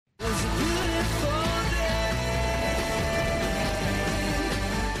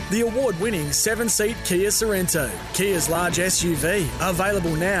The award-winning 7-seat Kia Sorrento, Kia's large SUV,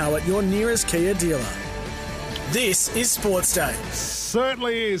 available now at your nearest Kia dealer. This is Sportsday.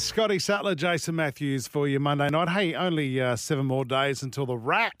 Certainly is. Scotty Sattler, Jason Matthews for you Monday night. Hey, only 7 more days until the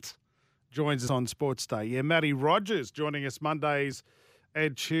Rat joins us on Sportsday. Yeah, Matty Rogers joining us Mondays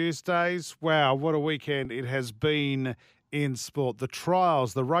and Tuesdays. Wow, what a weekend it has been in sport. The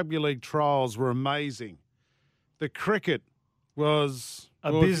trials, the rugby league trials were amazing. The cricket was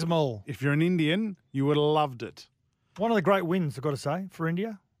abysmal. If you're an Indian, you would have loved it. One of the great wins, I've got to say, for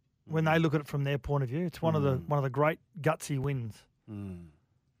India. When they look at it from their point of view, it's one of the great gutsy wins.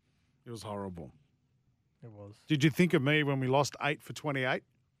 It was horrible. It was. Did you think of me when we lost 8 for 28?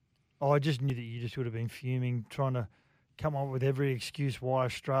 Oh, I just knew that you just would have been fuming, trying to come up with every excuse why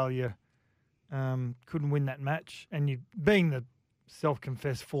Australia couldn't win that match. And you, being the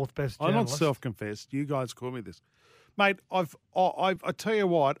self-confessed fourth best journalist. I'm not self-confessed. You guys call me this. Mate, I tell you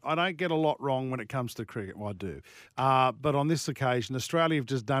what, I don't get a lot wrong when it comes to cricket. Well, I do. But on this occasion, Australia have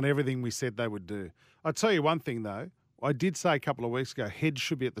just done everything we said they would do. I'll tell you one thing, though. I did say a couple of weeks ago, head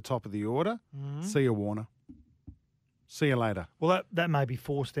should be at the top of the order. See you, Warner. See you later. Well, that may be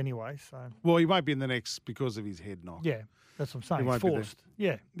forced anyway. So. Well, he won't be in the next because of his head knock. Yeah, that's what I'm saying. It's forced.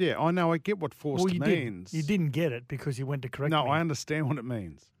 Yeah. Yeah, I know. I get what forced means. You didn't get it because you went to correct me. No, I understand what it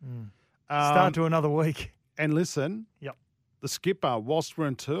means. Start to another week. And listen, Yep. The skipper, whilst we're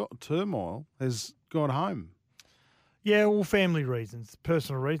in turmoil, has gone home. Yeah, well, family reasons,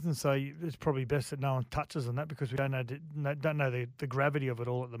 personal reasons. So it's probably best that no one touches on that because we don't know the gravity of it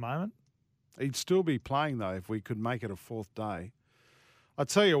all at the moment. He'd still be playing, though, if we could make it a fourth day. I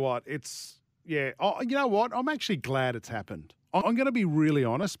tell you what, you know what? I'm actually glad it's happened. I'm going to be really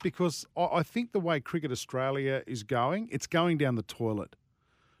honest because I think the way Cricket Australia is going, it's going down the toilet.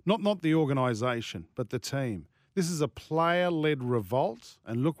 Not the organisation, but the team. This is a player-led revolt,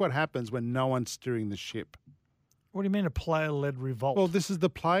 and look what happens when no one's steering the ship. What do you mean a player-led revolt? Well, this is the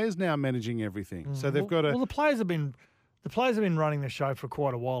players now managing everything. So they've got to... Well, the players have been running the show for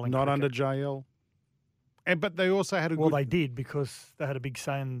quite a while in Not cricket. under JL. But they also had a Well, good... they did because they had a big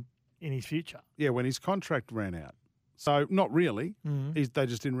say in his future. Yeah, when his contract ran out. So, not really. They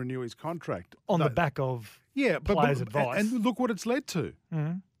just didn't renew his contract. On the back of players' advice. And look what it's led to.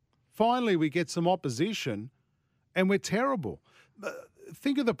 Finally, we get some opposition, and we're terrible.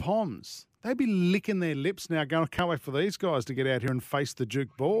 Think of the Poms. They'd be licking their lips now going, I can't wait for these guys to get out here and face the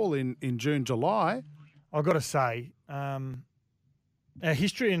Duke ball in June, July. I've got to say, our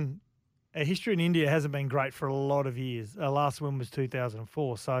history in India hasn't been great for a lot of years. Our last win was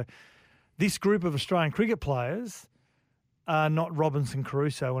 2004. So this group of Australian cricket players are not Robinson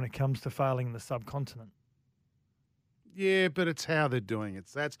Crusoe when it comes to failing in the subcontinent. Yeah, but it's how they're doing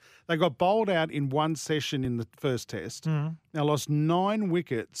it. They got bowled out in one session in the first test. Now lost 9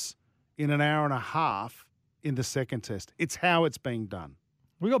 wickets in an hour and a half in the second test. It's how it's being done.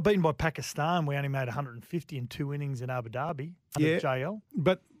 We got beaten by Pakistan. We only made 150 in 2 innings in Abu Dhabi under JL.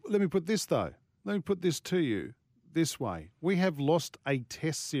 But let me put this, though. Let me put this to you this way. We have lost a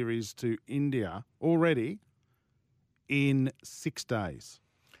test series to India already in 6 days.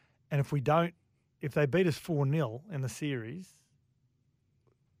 And if they beat us 4-0 in the series,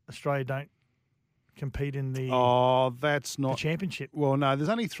 Australia don't compete in the the championship. Well, no, there's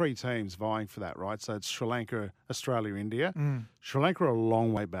only 3 teams vying for that, right? So it's Sri Lanka, Australia, India. Sri Lanka are a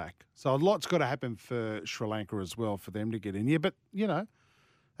long way back. So a lot's got to happen for Sri Lanka as well for them to get in here. But,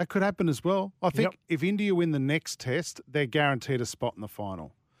 that could happen as well. I think if India win the next test, they're guaranteed a spot in the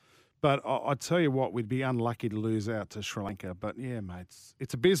final. But I tell you what, we'd be unlucky to lose out to Sri Lanka. But, yeah, mate,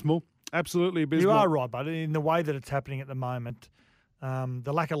 it's abysmal. Absolutely abysmal. You are right, but in the way that it's happening at the moment,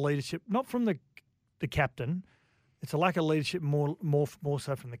 the lack of leadership, not from the captain, it's a lack of leadership more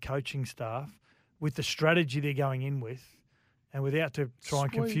so from the coaching staff with the strategy they're going in with, and without to try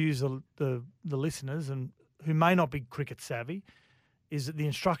and confuse the listeners and who may not be cricket savvy, is that the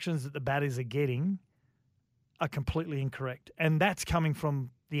instructions that the batters are getting are completely incorrect. And that's coming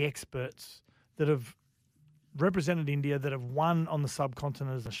from the experts that have represented India, that have won on the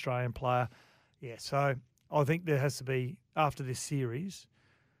subcontinent as an Australian player. Yeah, so I think there has to be, after this series,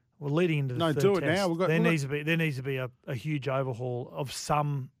 leading into the third test, now. There needs to be a huge overhaul of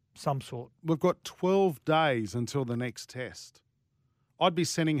some sort. We've got 12 days until the next test. I'd be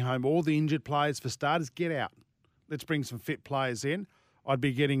sending home all the injured players for starters. Get out. Let's bring some fit players in. I'd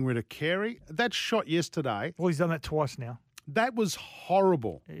be getting rid of Carey. That shot yesterday. Well, he's done that twice now. That was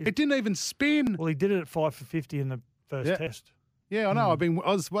horrible. It didn't even spin. Well, he did it at 5 for 50 in the first test. Yeah, I know.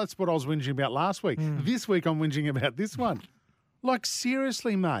 That's what I was whinging about last week. This week I'm whinging about this one. Like,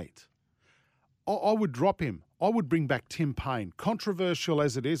 seriously, mate. I would drop him. I would bring back Tim Payne. Controversial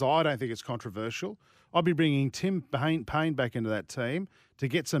as it is, I don't think it's controversial. I'd be bringing Tim Payne back into that team to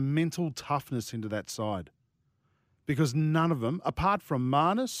get some mental toughness into that side. Because none of them, apart from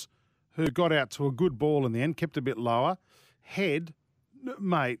Marnus, who got out to a good ball in the end, kept a bit lower, Head,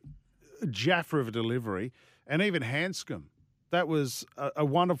 mate, Jaffa of a delivery, and even Hanscom. That was a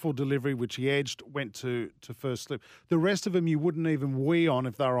wonderful delivery, which he edged, went to first slip. The rest of them you wouldn't even wee on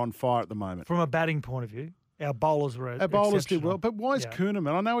if they were on fire at the moment. From a batting point of view, our bowlers were Our bowlers did well. But why is Yeah.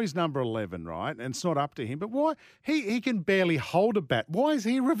 Kuhnemann? I know he's number 11, right? And it's not up to him. But why? He can barely hold a bat. Why is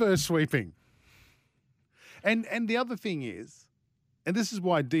he reverse sweeping? And the other thing is, and this is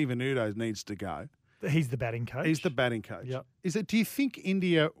why Divenuto needs to go. He's the batting coach. He's the batting coach. Yep. Is it? Do you think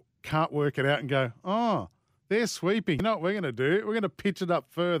India can't work it out and go, oh, they're sweeping. You know what we're going to do? We're going to pitch it up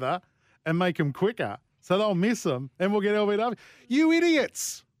further and make them quicker. So they'll miss them and we'll get LBW. You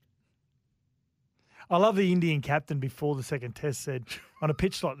idiots. I love the Indian captain before the second test said, on a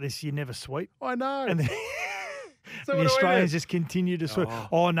pitch like this, you never sweep. I know. And then So the what do we Australians do? just continue to sweep.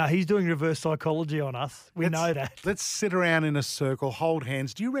 Oh, no, he's doing reverse psychology on us. We know that. Let's sit around in a circle, hold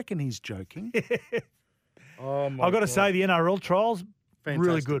hands. Do you reckon he's joking? Oh, my I've got to God. say, the NRL trials, really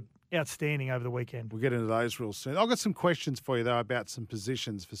Fantastic. good. Outstanding over the weekend. We'll get into those real soon. I've got some questions for you, though, about some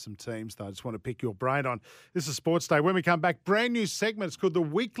positions for some teams, though. I just want to pick your brain on. This is Sports Day. When we come back, brand new segment. It's called The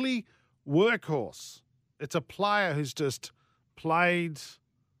Weekly Workhorse. It's a player who's just played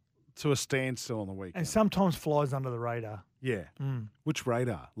to a standstill on the weekend. And sometimes flies under the radar. Yeah. Which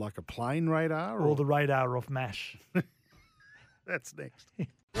radar? Like a plane radar? Or the radar off MASH. That's next.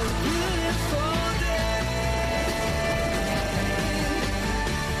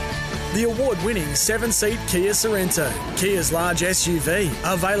 The award-winning 7-seat Kia Sorrento, Kia's large SUV,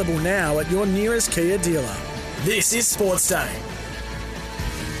 available now at your nearest Kia dealer. This is Sports Day.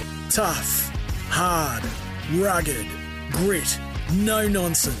 Tough, hard, rugged, grit, no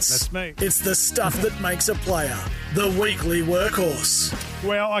nonsense. That's me. It's the stuff that makes a player. The Weekly Workhorse.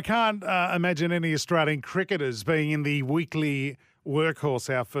 Well, I can't imagine any Australian cricketers being in the Weekly Workhorse,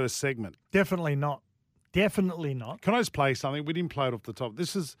 our first segment. Definitely not. Definitely not. Can I just play something? We didn't play it off the top.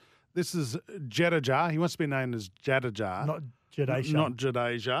 This is Jadeja. He wants to be known as Jadeja. Not Jadeja. Not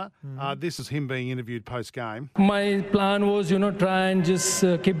Jadeja. This is him being interviewed post-game. My plan was, try and just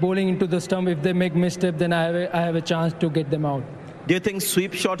keep bowling into the stump. If they make misstep, then I have a chance to get them out. Do you think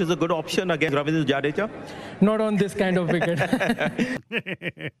sweep shot is a good option against Ravindra Jadeja? Not on this kind of wicket.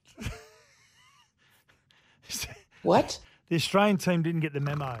 What? The Australian team didn't get the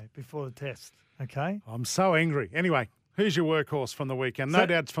memo before the test, okay? I'm so angry. Anyway, who's your workhorse from the weekend? No So-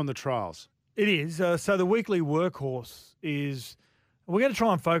 doubt it's from the trials. It is. So the Weekly Workhorse is, we're going to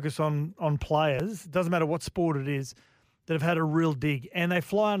try and focus on players, it doesn't matter what sport it is, that have had a real dig, and they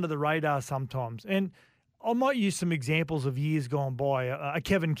fly under the radar sometimes. And I might use some examples of years gone by, a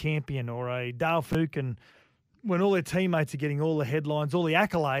Kevin Campion or a Dale Fukin, when all their teammates are getting all the headlines, all the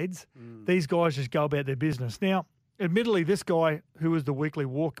accolades, these guys just go about their business. Now, admittedly, this guy, who was the Weekly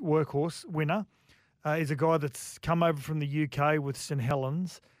Workhorse winner, is a guy that's come over from the UK with St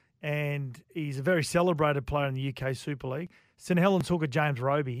Helens, and he's a very celebrated player in the UK Super League. St Helens hooker James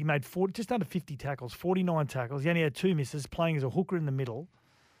Roby, he made just under 50 tackles, 49 tackles. He only had 2 misses, playing as a hooker in the middle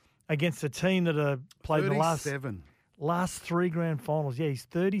against a team that have played the last 3 grand finals. Yeah, he's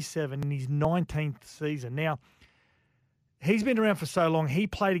 37 in his 19th season. Now, he's been around for so long, he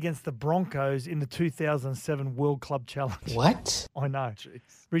played against the Broncos in the 2007 World Club Challenge. What? I know.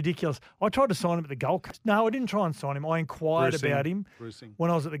 Ridiculous. I tried to sign him at the Gold Coast. No, I didn't try and sign him. I inquired about him when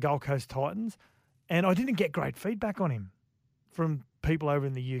I was at the Gold Coast Titans, and I didn't get great feedback on him from people over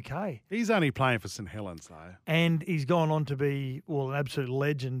in the UK. He's only playing for St Helens, though. And he's gone on to be, an absolute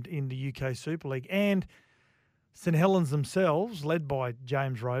legend in the UK Super League. And St Helens themselves, led by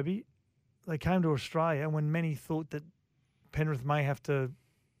James Roby, they came to Australia when many thought that Penrith may have to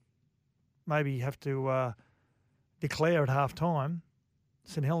declare at half-time.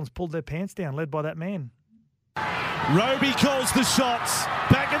 St Helens pulled their pants down, led by that man. Roby calls the shots.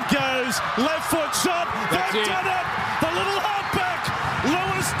 Back it goes. Left foot shot. They've done it. The little halfback.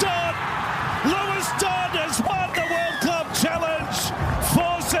 Lewis Dodd has won the World Club Challenge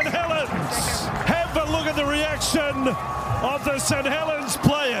for St Helens. Have a look at the reaction of the St Helens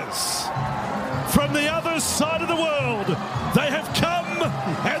players. From the other side of the world, they have come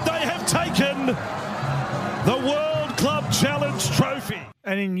and they have taken the World Club Challenge trophy.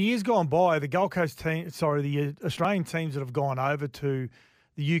 And in years gone by, the the Australian teams that have gone over to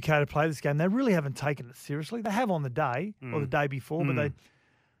the UK to play this game, they really haven't taken it seriously. They have on the day or the day before, but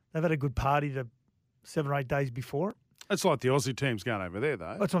they've had a good party 7 or 8 days before it. It's like the Aussie team's going over there,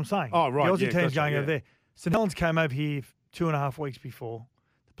 though. That's what I'm saying. Oh, right. The Aussie team's gotcha, going over there. St Helens came over here 2.5 weeks before,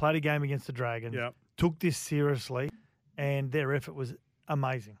 played a game against the Dragons, took this seriously, and their effort was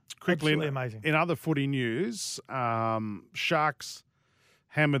amazing. Quickly, Absolutely amazing. In other footy news, Sharks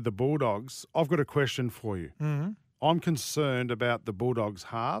hammered the Bulldogs. I've got a question for you. Mm-hmm. I'm concerned about the Bulldogs'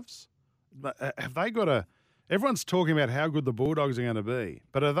 halves. Have they got a... Everyone's talking about how good the Bulldogs are going to be,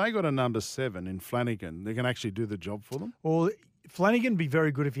 but have they got a number 7 in Flanagan that can actually do the job for them? Well, Flanagan would be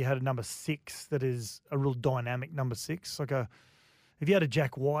very good if you had a number 6 that is a real dynamic number 6. If you had a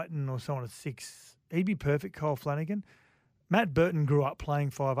Jack Whiten or someone at 6, he'd be perfect, Kyle Flanagan. Matt Burton grew up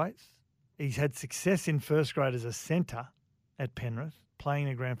playing 5/8. He's had success in first grade as a centre at Penrith, playing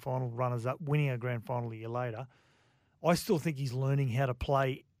a grand final, runners-up, winning a grand final a year later. I still think he's learning how to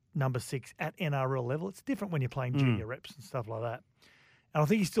play number 6 at NRL level. It's different when you're playing junior reps and stuff like that. And I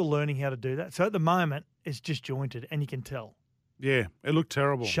think he's still learning how to do that. So at the moment, it's disjointed, and you can tell. Yeah, it looked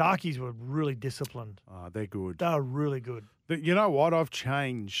terrible. Sharkies were really disciplined. Oh, they're good. They were really good. But you know what? I've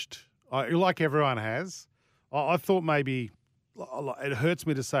changed. Like everyone has. I thought maybe, it hurts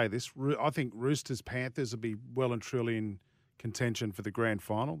me to say this, I think Roosters Panthers will be well and truly in contention for the grand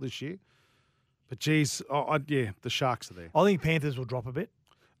final this year. But geez, the Sharks are there. I think Panthers will drop a bit.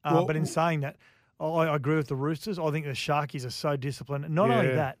 But in saying that, I agree with the Roosters. I think the Sharkies are so disciplined. Not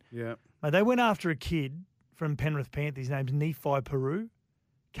only that, mate, they went after a kid from Penrith Panthers. His name's Nephi Peru.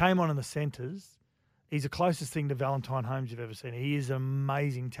 Came on in the centres. He's the closest thing to Valentine Holmes you've ever seen. He is an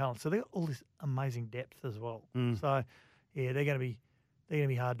amazing talent. So they've got all this amazing depth as well. So, yeah, they're going to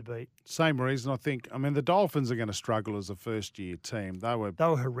be hard to beat. Same reason, I think. I mean, the Dolphins are going to struggle as a first-year team. They were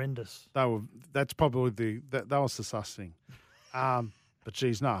horrendous. That's probably that was disgusting. But,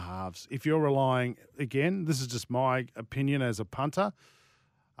 geez, no halves. If you're relying, again, this is just my opinion as a punter,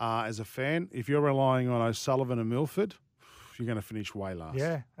 as a fan, if you're relying on O'Sullivan and Milford, you're going to finish way last.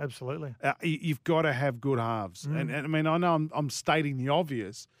 Yeah, absolutely. You've got to have good halves. And I mean, I know I'm stating the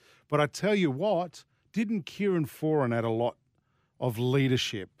obvious, but I tell you what, didn't Kieran Foran add a lot of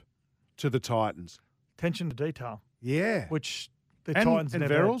leadership to the Titans? Attention to detail. Yeah. Which the Titans and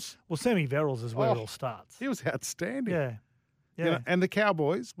never Verrills? Well, Sammy Verrills is where it all starts. He was outstanding. Yeah. Yeah. You know, and the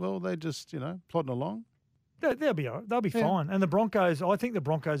Cowboys, well, they're just, plodding along. They'll be all right. They'll be fine. And the Broncos, I think the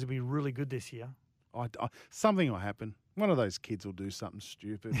Broncos will be really good this year. Something will happen. One of those kids will do something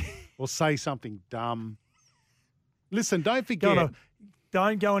stupid or say something dumb. Listen, don't forget.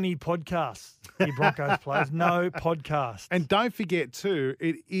 Don't go on any podcasts, you Broncos players. No podcasts. And don't forget, too,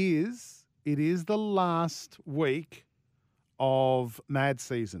 it is the last week of Mad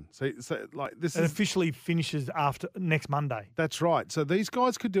season. So like this it officially finishes after next Monday. That's right. So these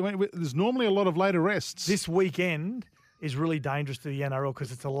guys could do it. There's normally a lot of later rests. This weekend is really dangerous to the NRL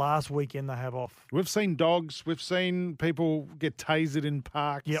because it's the last weekend they have off. We've seen dogs. We've seen people get tasered in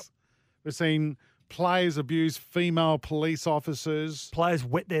parks. Yep. We've seen players abuse female police officers. Players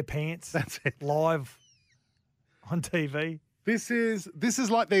wet their pants. That's it. Live on TV. This is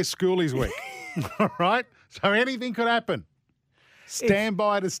like their schoolies week. All right? So anything could happen. Stand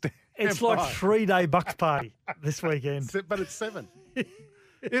by to stand. It's like 3-day Bucks party this weekend. But it's 7.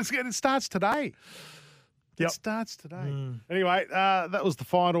 It starts today. Yep. It starts today. Anyway, that was the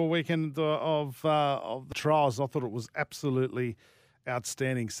final weekend of the trials. I thought it was absolutely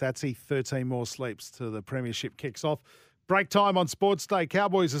outstanding. Satsy, 13 more sleeps to the premiership kicks off. Break time on Sportsday.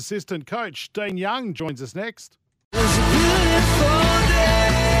 Cowboys assistant coach Dean Young joins us next.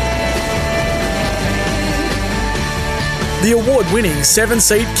 The award-winning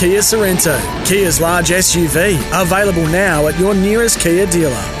 7-seat Kia Sorrento, Kia's large SUV, available now at your nearest Kia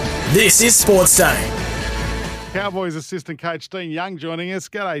dealer. This is Sports Day. Cowboys assistant coach Dean Young joining us.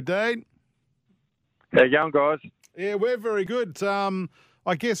 G'day, Dean. How you going, guys? Yeah, we're very good.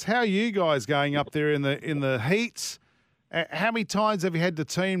 I guess, how are you guys going up there in the heats? How many times have you had the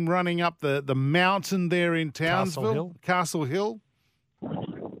team running up the mountain there in Townsville? Castle Hill?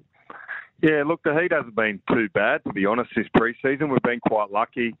 Yeah, look, the heat hasn't been too bad, to be honest, this pre-season. We've been quite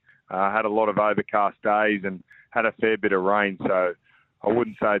lucky. Had a lot of overcast days and had a fair bit of rain, so I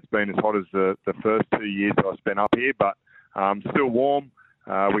wouldn't say it's been as hot as the first 2 years that I spent up here, but still warm.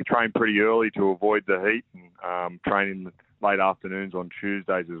 We train pretty early to avoid the heat and train in late afternoons on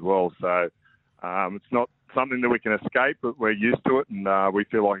Tuesdays as well. So it's not something that we can escape, but we're used to it, and we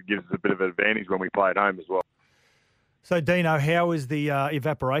feel like it gives us a bit of an advantage when we play at home as well. So, Dino, how is the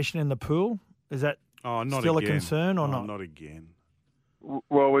evaporation in the pool? Is that still a concern or not? Not again.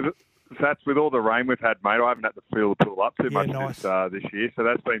 Well, with all the rain we've had, mate, I haven't had to fill the pool up too much this year, so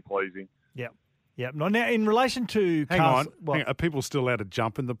that's been pleasing. Yep. Yeah. Now, in relation to Hang Castle, on. Are people still allowed to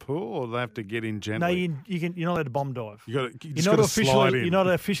jump in the pool, or do they have to get in gently? No, you're not allowed to bomb dive. You're not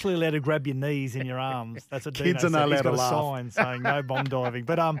officially allowed to grab your knees in your arms. That's what Kids Dino are not said. He's allowed got to a laugh. sign saying no bomb diving.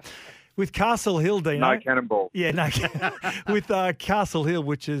 But with Castle Hill, Dino. No cannonball. Yeah, no. With Castle Hill,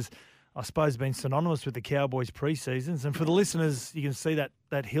 which is, I suppose, been synonymous with the Cowboys pre-seasons. And for the listeners, you can see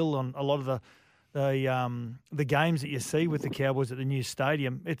that hill on a lot of the games that you see with the Cowboys at the new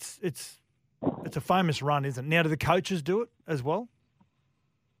stadium. It's a famous run, isn't it? Now, do the coaches do it as well?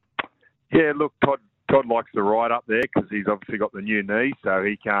 Yeah, look, Todd likes to ride up there because he's obviously got the new knee, so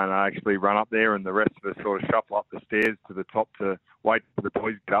he can't actually run up there, and the rest of us sort of shuffle up the stairs to the top to wait for the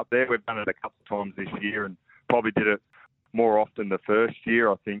boys to get up there. We've done it a couple of times this year and probably did it more often the first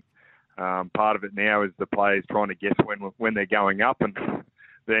year. I think part of it now is the players trying to guess when they're going up, and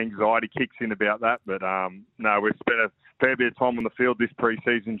the anxiety kicks in about that. But no, we've spent a fair bit of time on the field this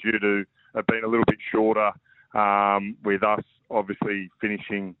pre-season due to it being a little bit shorter, with us obviously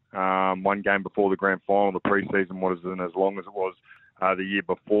finishing one game before the grand final. The pre-season wasn't as long as it was the year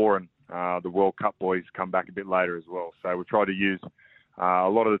before, and the World Cup boys come back a bit later as well. So we try to use a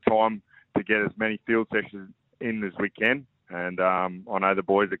lot of the time to get as many field sessions in as we can. And I know the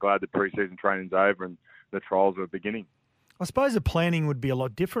boys are glad the pre-season training's over and the trials are beginning. I suppose the planning would be a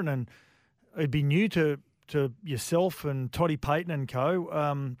lot different, and it'd be new to yourself and Toddy Payton and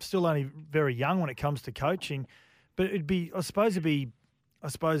co. Still only very young when it comes to coaching, but it'd be a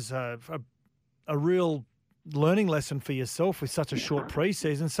real learning lesson for yourself with such a short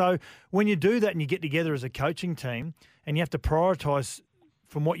pre-season. So when you do that and you get together as a coaching team and you have to prioritise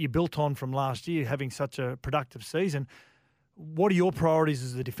from what you built on from last year, having such a productive season, what are your priorities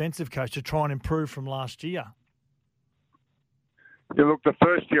as a defensive coach to try and improve from last year? Yeah, look, the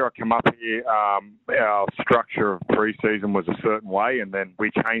first year I came up here, our structure of pre-season was a certain way, and then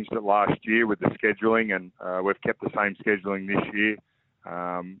we changed it last year with the scheduling, and we've kept the same scheduling this year.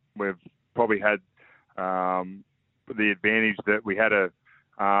 We've probably had the advantage that we had a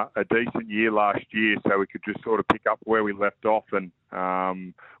decent year last year, so we could just sort of pick up where we left off, and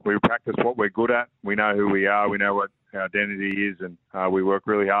we practice what we're good at. We know who we are. We know what our identity is, and we work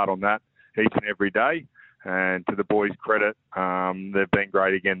really hard on that each and every day. And to the boys' credit, they've been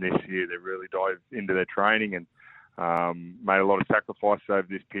great again this year. They've really dived into their training and made a lot of sacrifices over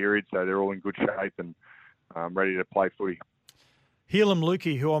this period, so they're all in good shape and ready to play footy. Helam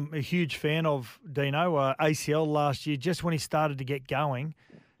Lukey, who I'm a huge fan of, Dino, ACL last year, just when he started to get going.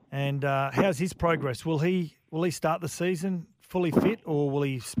 And how's his progress? Will he start the season fully fit, or will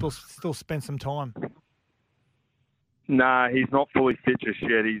he still spend some time? No, he's not fully fit just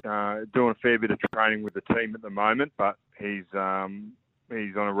yet. He's doing a fair bit of training with the team at the moment, but he's on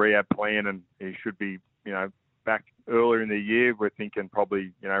a rehab plan, and he should be, back earlier in the year. We're thinking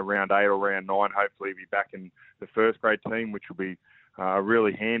probably, round 8 or round 9. Hopefully, he'll be back in the first grade team, which will be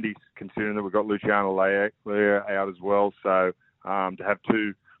really handy considering that we've got Luciano Lea out as well. So to have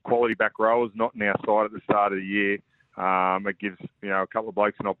two quality back rowers not in our side at the start of the year, it gives a couple of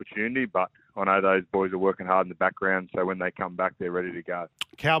blokes an opportunity, but I know those boys are working hard in the background, so when they come back, they're ready to go.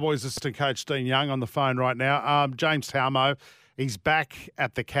 Cowboys assistant coach Dean Young on the phone right now. James Talmo, he's back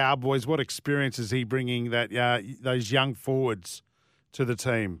at the Cowboys. What experience is he bringing those young forwards to the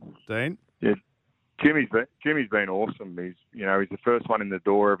team, Dean? Yeah, Jimmy's been awesome. He's the first one in the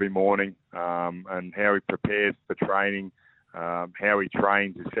door every morning, and how he prepares for training, how he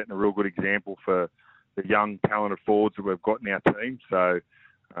trains is setting a real good example for the young, talented forwards that we've got in our team. So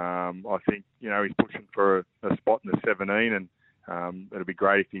I think, he's pushing for a spot in the 17, and it'll be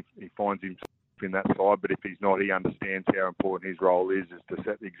great if he finds himself in that side. But if he's not, he understands how important his role is to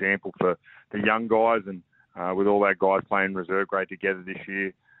set the example for the young guys. And with all our guys playing reserve grade together this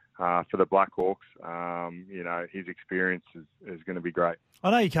year for the Blackhawks, his experience is going to be great.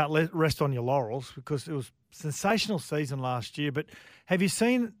 I know you can't rest on your laurels because it was a sensational season last year, but have you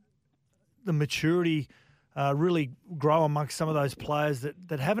seen the maturity really grow amongst some of those players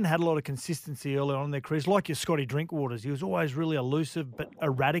that haven't had a lot of consistency early on in their careers, like your Scotty Drinkwaters? He was always really elusive but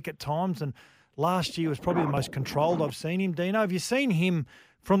erratic at times, and last year was probably the most controlled I've seen him. Dino, have you seen him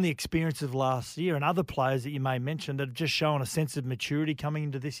from the experience of last year and other players that you may mention that have just shown a sense of maturity coming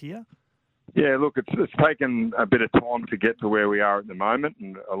into this year? Yeah, look, it's taken a bit of time to get to where we are at the moment,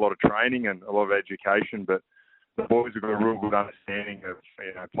 and a lot of training and a lot of education, but the boys have got a real good understanding of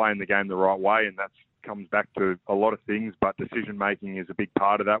playing the game the right way, and that comes back to a lot of things, but decision-making is a big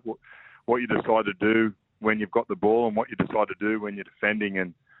part of that. What you decide to do when you've got the ball and what you decide to do when you're defending.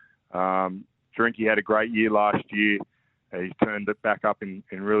 And Drinky had a great year last year. He's turned it back up in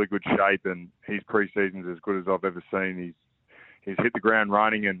really good shape, and his pre-season's as good as I've ever seen. he's hit the ground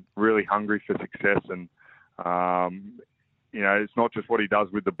running and really hungry for success. And it's not just what he does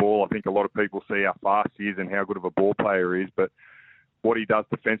with the ball. I think a lot of people see how fast he is and how good of a ball player he is, but what he does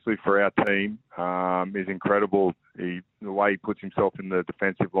defensively for our team is incredible. The way he puts himself in the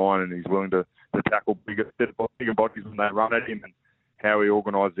defensive line, and he's willing to tackle bigger bodies when they run at him, and how he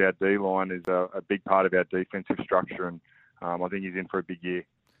organises our D-line is a big part of our defensive structure, and I think he's in for a big year.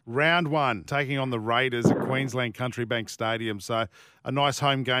 Round 1, taking on the Raiders at Queensland Country Bank Stadium. So a nice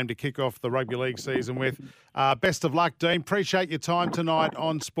home game to kick off the rugby league season with. Best of luck, Dean. Appreciate your time tonight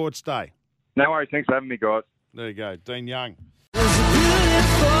on Sports Day. No worries. Thanks for having me, guys. There you go. Dean Young.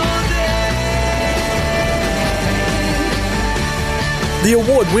 The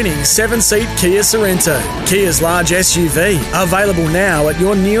award-winning 7-seat Kia Sorrento, Kia's large SUV, available now at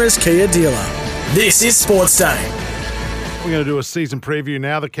your nearest Kia dealer. This is Sports Day. We're going to do a season preview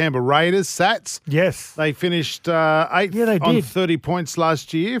now. The Canberra Raiders, Sats. Yes. They finished 8th on 30 points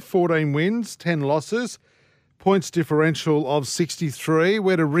last year, 14 wins, 10 losses, points differential of 63.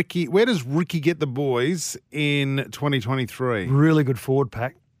 Where does Ricky get the boys in 2023? Really good forward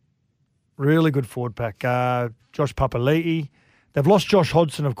pack. Josh Papali'i. They've lost Josh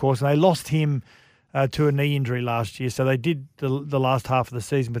Hodgson, of course, and they lost him to a knee injury last year. So they did the last half of the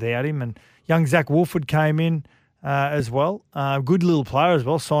season without him. And young Zach Wolford came in as well. Good little player as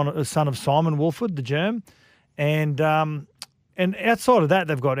well, son of Simon Wolford, the Germ. And outside of that,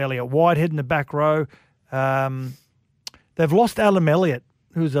 they've got Elliot Whitehead in the back row. They've lost Alan Elliott,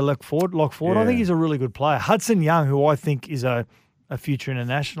 who's a lock forward. Yeah. I think he's a really good player. Hudson Young, who I think is a future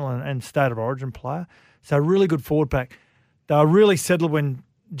international and state of origin player. So really good forward pack. They were really settled when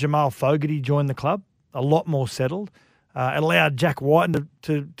Jamal Fogarty joined the club, a lot more settled. It allowed Jack White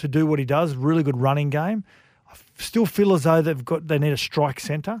to do what he does, really good running game. I still feel as though they need a strike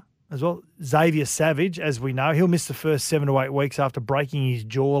centre as well. Xavier Savage, as we know, he'll miss the first 7 to 8 weeks after breaking his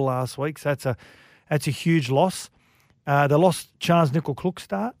jaw last week, so that's a huge loss. They lost Charles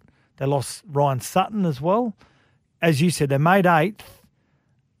Nickel-Klukstart. They lost Ryan Sutton as well. As you said, they made 8th.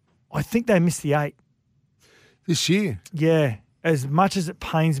 I think they missed the 8. This year? Yeah, as much as it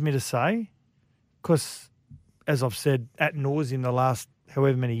pains me to say, because as I've said ad nauseum the last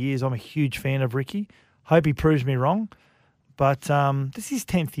however many years, I'm a huge fan of Ricky. Hope he proves me wrong. But this is his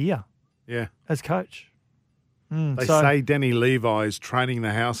 10th year as coach. They say Danny Levi is training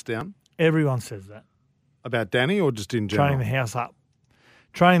the house down. Everyone says that. About Danny or just in general? Training the house up.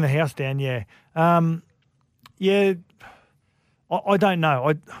 Training the house down, yeah. I don't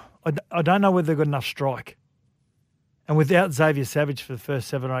know. I don't know whether they've got enough strike. And without Xavier Savage for the first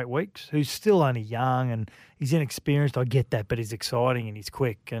 7 or 8 weeks, who's still only young and he's inexperienced, I get that, but he's exciting and he's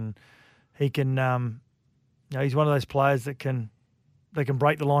quick and he can, he's one of those players that can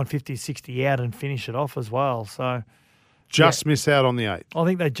break the line 50, 60 out and finish it off as well. So miss out on the 8. I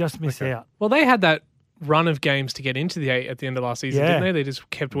think they just miss out. Well, they had that run of games to get into the 8 at the end of last season, didn't they? They just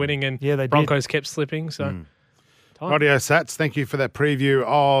kept winning and they Broncos kept slipping. So, Radio Sats, thank you for that preview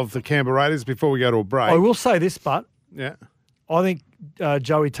of the Canberra Raiders. Before we go to a break, I will say this, but I think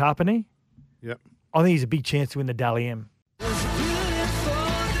Joey Tarpany. Yep. I think he's a big chance to win the Dally M.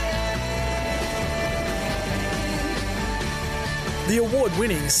 The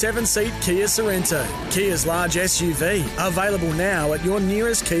award-winning 7-seat Kia Sorrento, Kia's large SUV, available now at your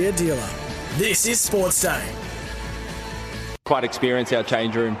nearest Kia dealer. This is Sports Day. Quite experienced, our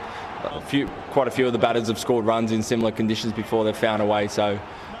change room. Quite a few of the batters have scored runs in similar conditions before they've found a way. So,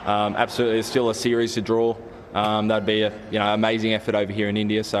 absolutely, it's still a series to draw. That'd be a amazing effort over here in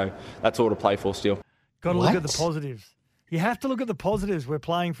India. So that's all to play for still. Got to look at the positives. You have to look at the positives. We're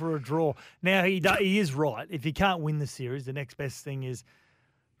playing for a draw. Now, he is right. If you can't win the series, the next best thing is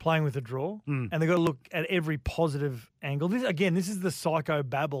playing with a draw. And they've got to look at every positive angle. This is the psycho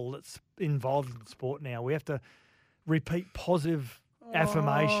babble that's involved in sport now. We have to repeat positive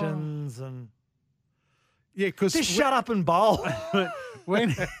affirmations and... Yeah, because... Just shut up and bowl.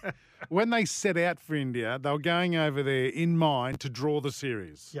 When they set out for India, they were going over there in mind to draw the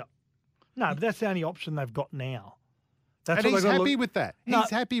series. Yep. No, but that's the only option they've got now. And he's happy with that.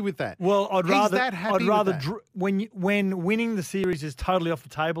 He's happy with that. Well, I'd rather when winning the series is totally off the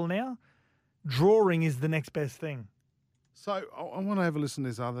table now, drawing is the next best thing. So I want to have a listen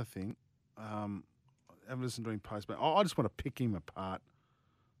to this other thing. Have a listen to him post, but I just want to pick him apart.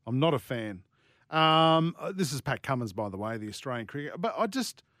 I'm not a fan. This is Pat Cummins, by the way, the Australian cricketer. But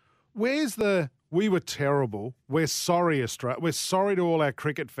where's the we were terrible. We're sorry, Australia. We're sorry to all our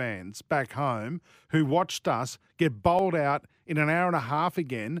cricket fans back home who watched us get bowled out in an hour and a half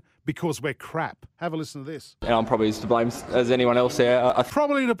again because we're crap. Have a listen to this. And I'm probably as to blame as anyone else there.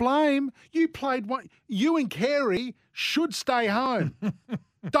 Probably to blame. You played one. You and Carey should stay home.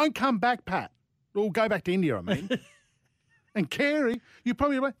 Don't come back, Pat. Or go back to India, I mean. And Carey, you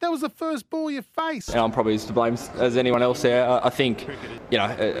probably that was the first ball you faced. And I'm probably as to blame as anyone else there. I think,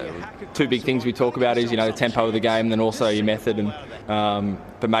 two big things we talk about is, the tempo of the game, and then also your method. And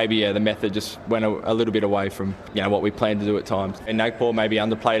but maybe the method just went a little bit away from what we planned to do at times. And Nagpur maybe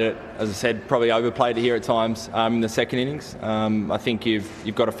underplayed it, as I said, probably overplayed it here at times in the second innings. I think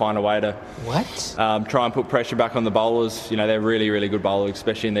you've got to find a way to try and put pressure back on the bowlers. They're really, really good bowlers,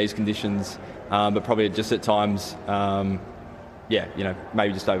 especially in these conditions. But probably just at times.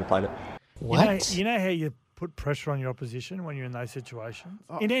 Maybe just overplayed it. What? You know how you put pressure on your opposition when you're in those situations?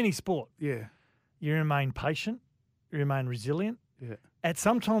 In any sport. Yeah. You remain patient. You remain resilient. Yeah. At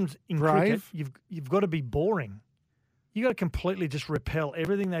sometimes in cricket, you've got to be boring. You got to completely just repel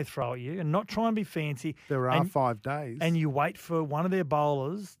everything they throw at you and not try and be fancy. There are 5 days. And you wait for one of their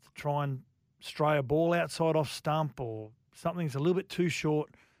bowlers to try and stray a ball outside off stump or something's a little bit too short,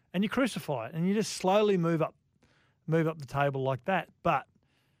 and you crucify it and you just slowly move up the table like that, but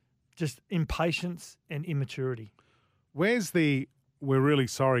just impatience and immaturity. We're really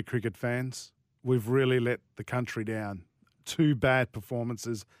sorry, cricket fans. We've really let the country down. 2 bad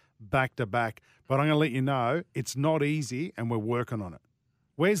performances back to back. But I'm going to let you know it's not easy and we're working on it.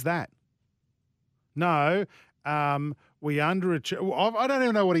 Where's that? No, we underachieved. I don't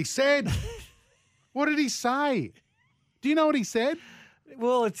even know what he said. What did he say? Do you know what he said?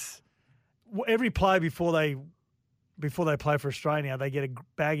 Well, it's every player before they play for Australia, they get a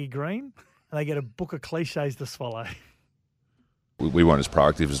baggy green and they get a book of cliches to swallow. We weren't as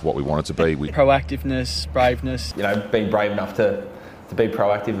proactive as what we wanted to be. Proactiveness, braveness. Being brave enough to be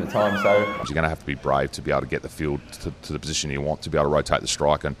proactive at the time. So you're going to have to be brave to be able to get the field to the position you want, to be able to rotate the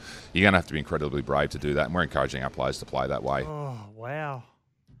strike, and you're going to have to be incredibly brave to do that. And we're encouraging our players to play that way. Oh, wow.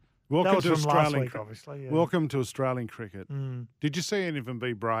 Welcome that to was from Australian last week, obviously. Yeah. Welcome to Australian cricket. Did you see any of them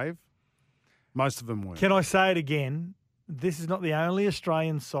be brave? Most of them weren't. Can I say it again? This is not the only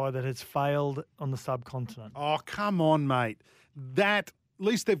Australian side that has failed on the subcontinent. Oh, come on, mate. At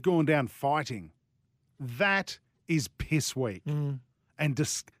least they've gone down fighting. That is piss weak and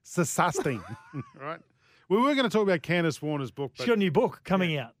disgusting, right? We were going to talk about Candace Warner's book. She's got a new book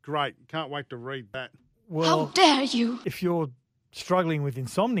coming out. Great. Can't wait to read that. Well, how dare you? If you're struggling with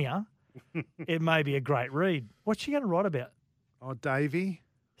insomnia, it may be a great read. What's she going to write about? Oh, Davey.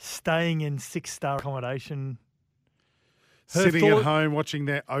 Staying in 6-star accommodation. Sitting at home watching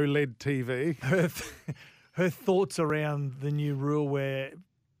their OLED TV. Her thoughts around the new rule where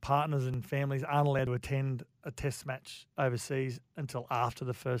partners and families aren't allowed to attend a test match overseas until after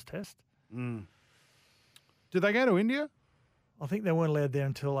the first test. Did they go to India? I think they weren't allowed there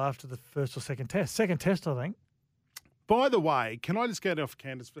until after the first or second test. Second test, I think. By the way, can I just get off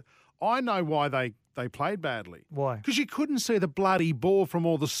Candace? I know why they played badly. Why? Because you couldn't see the bloody ball from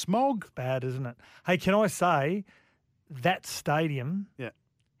all the smog. It's bad, isn't it? Hey, can I say that stadium,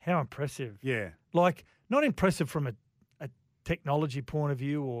 how impressive. Yeah. Like, not impressive from a technology point of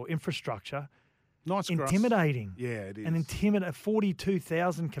view or infrastructure. Nice grass. Intimidating. Yeah, it is. An intimidating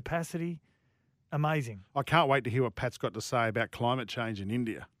 42,000 capacity. Amazing. I can't wait to hear what Pat's got to say about climate change in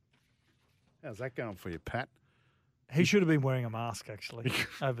India. How's that going for you, Pat? He should have been wearing a mask, actually,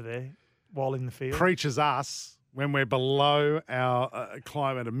 over there while in the field. Preaches us when we're below our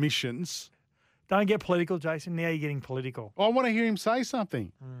climate emissions. Don't get political, Jason. Now you're getting political. I want to hear him say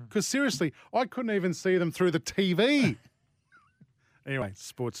something. Because seriously, I couldn't even see them through the TV. Anyway,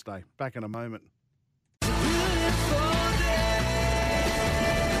 Sports Day. Back in a moment.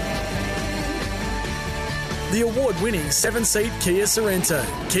 The award-winning 7-seat Kia Sorrento,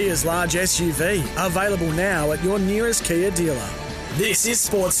 Kia's large SUV, available now at your nearest Kia dealer. This is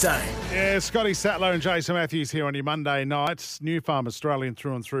Sports Day. Yeah, Scotty Sattler and Jason Matthews here on your Monday nights. New Farm Australian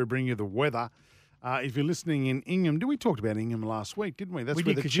through and through bring you the weather. If you're listening in Ingham, we talked about Ingham last week, didn't we? That's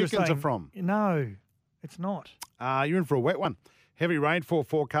where the chickens are from. No, it's not. You're in for a wet one. Heavy rainfall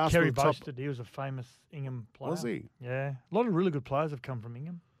forecast. Kerry boasted he was a famous Ingham player. Was he? Yeah. A lot of really good players have come from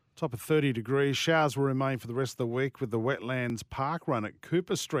Ingham. Top of 30 degrees. Showers will remain for the rest of the week with the Wetlands Park Run at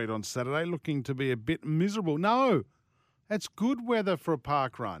Cooper Street on Saturday looking to be a bit miserable. No, that's good weather for a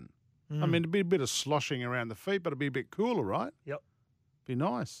park run. I mean, it'd be a bit of sloshing around the feet, but it'd be a bit cooler, right? Yep. Be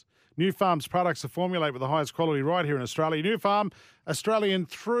nice. New Farm's products are formulated with the highest quality right here in Australia. New Farm, Australian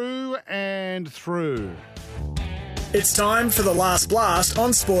through and through. It's time for the last blast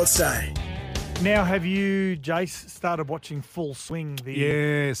on Sports Day. Now, have you, Jace, started watching Full Swing?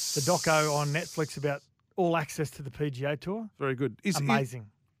 Yes. The doco on Netflix about all access to the PGA Tour. Very good. Amazing.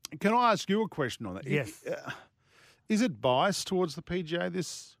 Can I ask you a question on that? Yes. Is it biased towards the PGA,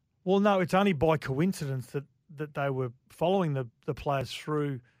 this? Well, no, it's only by coincidence that they were following the players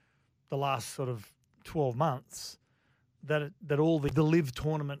through the last sort of 12 months that all the LIV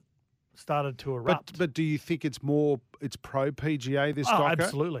tournament started to erupt. But do you think it's pro PGA, this doco?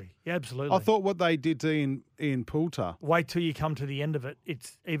 Absolutely. Yeah, absolutely. I thought what they did to Ian Poulter. Wait till you come to the end of it.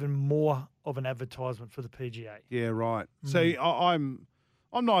 It's even more of an advertisement for the PGA. Yeah, right. See, I'm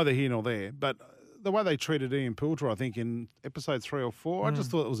neither here nor there, but the way they treated Ian Poulter, I think, in episode 3 or 4, I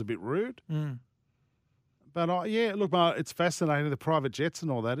just thought it was a bit rude. But, look, it's fascinating, the private jets and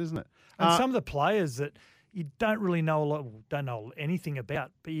all that, isn't it? And some of the players that you don't really know don't know anything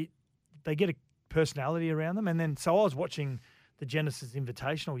about, but they get a personality around them. And then, so I was watching the Genesis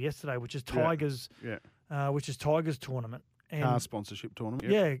Invitational yesterday, which is Tigers, Tigers tournament. And car sponsorship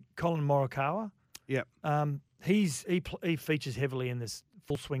tournament. Yeah, Colin Morikawa. Yeah. He features heavily in this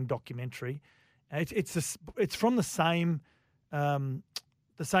Full Swing documentary. It's from the same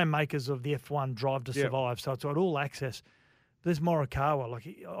makers of the F1 Drive to Survive, so it's got all access. There's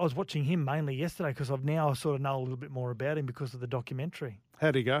Morikawa. I was watching him mainly yesterday because I've now sort of know a little bit more about him because of the documentary.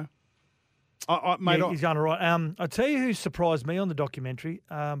 How'd he go? He's going all right. I'll tell you who surprised me on the documentary,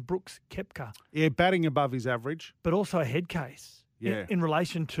 Brooks Koepka. Yeah, batting above his average. But also a head case. Yeah. In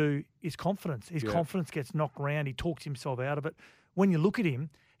relation to his confidence. His confidence gets knocked around. He talks himself out of it. When you look at him,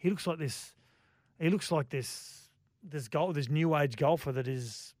 he looks like this. He looks like this new age golfer that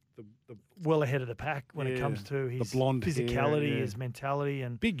is well ahead of the pack when it comes to his blonde physicality, hair, his mentality,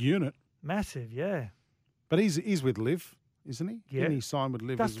 and big unit, massive, yeah. But he's with LIV, isn't he? Yeah, Didn't he sign with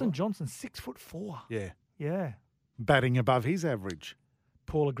LIV Dustin as well? Johnson, 6'4". Yeah, batting above his average.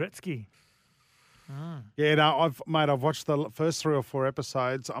 Paul Gretzky. Yeah, no, I've watched the first 3 or 4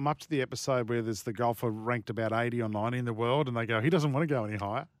 episodes. I'm up to the episode where there's the golfer ranked about 80 or 90 in the world, and they go, he doesn't want to go any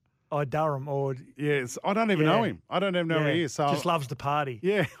higher. Oh, Durham, or yes, I don't even know him. I don't even know who he is. So just loves the party.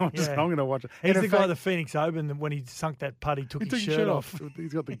 Yeah, I'm going to watch it. He's the guy at the Phoenix Open that when he sunk that putt, he took his shirt off.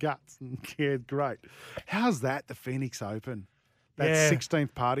 He's got the guts. Yeah, great. How's that, the Phoenix Open? That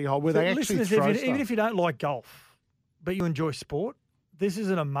 16th party hole where they actually throw stuff. Even if you don't like golf, but you enjoy sport, this is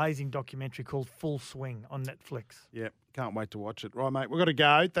an amazing documentary called Full Swing on Netflix. Yep, can't wait to watch it. Right, mate, we've got to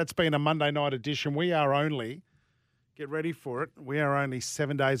go. That's been a Monday night edition. We are only... Get ready for it. We are only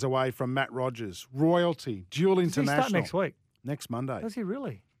 7 days away from Matt Rogers. Royalty, Dual International. Does he start next week? Next Monday. Does he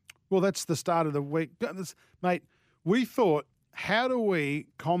really? Well, that's the start of the week. Mate, we thought, how do we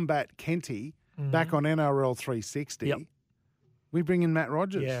combat Kenty back on NRL 360? Yep. We bring in Matt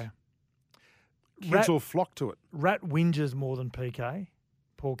Rogers. Yeah. Kids will flock to it. Rat whinges more than PK,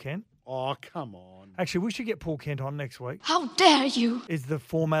 Paul Kent. Oh, come on. Actually, we should get Paul Kent on next week. How dare you? Is the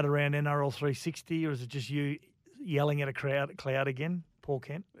format around NRL 360 or is it just you yelling at a cloud again, Paul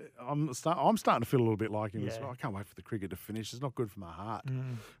Kent? I'm starting to feel a little bit like him as well. I can't wait for the cricket to finish. It's not good for my heart.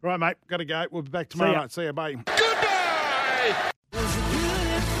 Right, mate, got to go. We'll be back tomorrow night. See you, bye. Goodbye!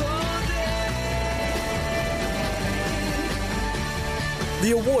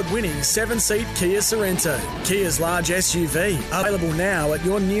 The award-winning 7-seat Kia Sorrento, Kia's large SUV, available now at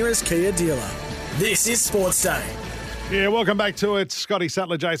your nearest Kia dealer. This is Sportsday. Yeah, welcome back to it. Scotty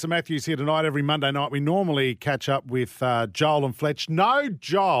Sattler, Jason Matthews here tonight. Every Monday night, we normally catch up with Joel and Fletch. No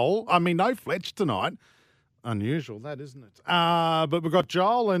Fletch tonight. Unusual, that, isn't it? But we've got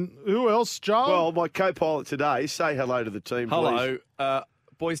Joel and who else, Joel? Well, my co-pilot today. Say hello to the team, please. Hello.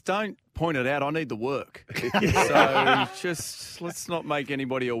 Boys, don't point it out. I need the work. So just let's not make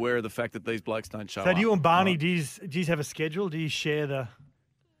anybody aware of the fact that these blokes don't show up. So do you and Barney, do you have a schedule? Do you share the...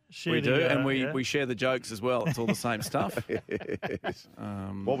 We do, and we share the jokes as well. It's all the same stuff. Yes.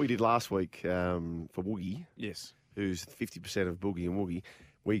 What we did last week for Woogie, yes, who's 50% of Boogie and Woogie,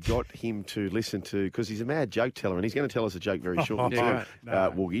 we got him to listen to, because he's a mad joke teller, and he's going to tell us a joke very shortly too,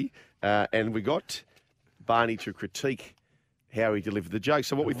 Woogie. And we got Barney to critique how he delivered the joke.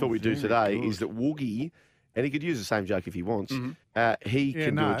 So what we thought we'd do today is that Woogie, and he could use the same joke if he wants, he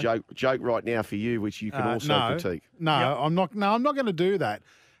can do a joke right now for you, which you can also critique. I'm not going to do that.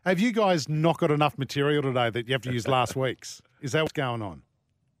 Have you guys not got enough material today that you have to use last week's? Is that what's going on?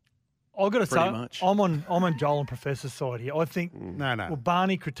 I've got to say, I'm on Joel and Professor's side here. I think well,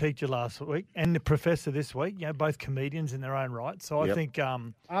 Barney critiqued you last week and the Professor this week. You know, both comedians in their own right. So I think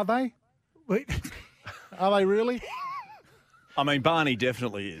are they? Are they really? I mean, Barney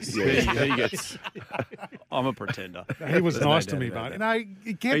definitely is. Yeah. He gets. I'm a pretender. He was nice to me, Barney. No,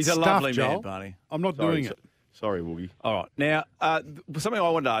 he gets He's a stuff, lovely Joel. man, Barney. I'm not doing it. Sorry, Woogie. All right. Now, something I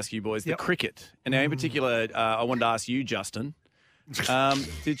wanted to ask you boys, the cricket. And now in particular, I wanted to ask you, Justin,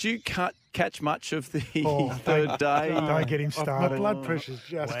 Did you catch much of the third don't- day? don't get him My started. blood pressure's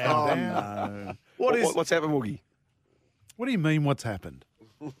just Wow. come down. No. What's happened, Woogie? What do you mean, what's happened?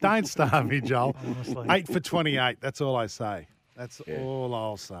 Don't start me, Joel. Honestly. 8 for 28. That's all I say. That's all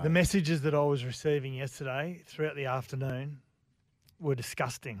I'll say. The messages that I was receiving yesterday throughout the afternoon were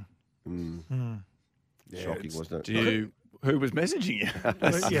disgusting. Shocking, wasn't it? Who was messaging you?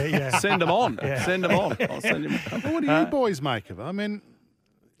 Yeah. Send them on. Yeah. Send them on. I'll send them. Well, what do you boys make of it? I mean,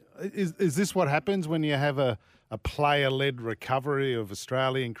 is this what happens when you have a player-led recovery of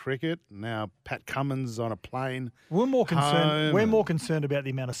Australian cricket? Now Pat Cummins on a plane. We're more concerned. home We're and- more concerned about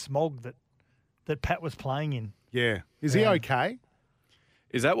the amount of smog that Pat was playing in. Yeah. Is he okay?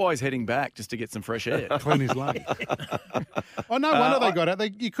 Is that why he's heading back, just to get some fresh air? Clean his lungs. Oh, no wonder they got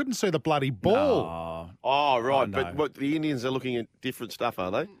out. You couldn't see the bloody ball. Oh, right. no. But what, the Indians are looking at different stuff,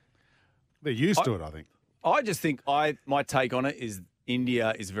 are they? They're used to it, I think. I just think my take on it is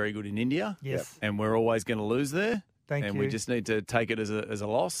India is very good in India. Yes. And we're always going to lose there. Thank and you. we just need to take it as a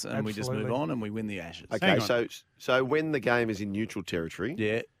loss, and we just move Absolutely. on and we win the Ashes. Okay, so when the game is in neutral territory,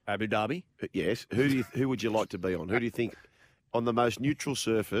 Yeah, Abu Dhabi. yes, who would you like to be on? Who do you think, on the most neutral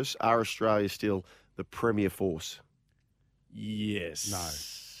surface, are Australia still the premier force?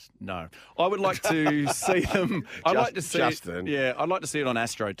 Yes. No. I would like to see them. I'd like to see Justin. Yeah, I'd like to see it on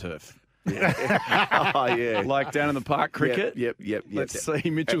AstroTurf. Oh, yeah. Like down in the park cricket. Yep. Let's see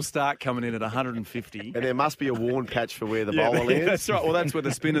Mitchell Stark coming in at 150. And there must be a worn patch for where the Yeah, bowler lands. that's right. Well, that's where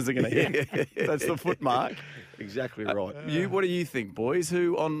the spinners are going to hit. That's the foot mark. Exactly right. What do you think, boys?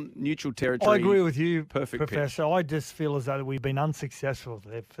 Who on neutral territory? I agree with you, Perfect Professor. I just feel as though we've been unsuccessful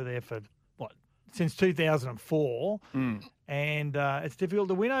for since 2004, and it's difficult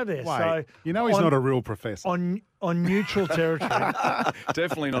to win over there. Wait, so you know he's not a real professor. on neutral territory.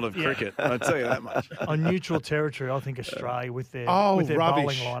 Definitely not of cricket. I'll tell you that much. On neutral territory, I think Australia with their rubbish.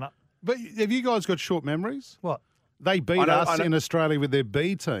 bowling lineup. But have you guys got short memories? What? They beat us in Australia with their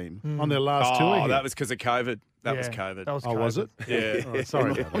B team on their last tour. Oh, here. that was because of COVID. That was Yeah, COVID. that was Oh, was it? Yeah. Oh,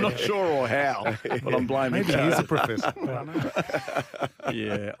 sorry about I'm that. not sure or how, but I'm blaming Maybe COVID. he's a professor. I don't know.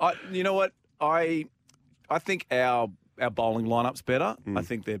 Yeah. You know what? I think our bowling lineup's better. I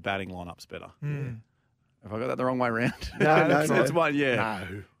think their batting lineup's better. Have I got that the wrong way around? No. It's one. Yeah.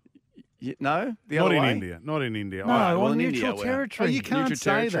 No. No. The Not other in way? India. Not in India. No, I- well, on in neutral India, territory. Oh, you can't Neutral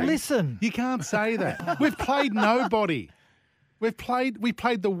say that. territory. Listen. You can't say that. We've played nobody. We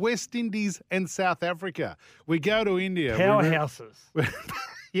played the West Indies and South Africa. We go to India. Powerhouses.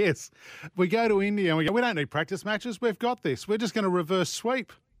 Yes. We go to India and we go, we don't need practice matches. We've got this. We're just going to reverse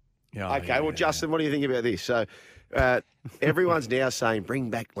sweep. Yeah, Okay, well, Justin, what do you think about this? So everyone's now saying, bring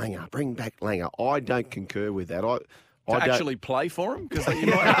back Langer, bring back Langer. I don't concur with that. I To don't. actually play for him? Because you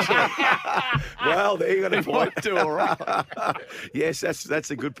might actually Well, there you got a point. do all right. Yes,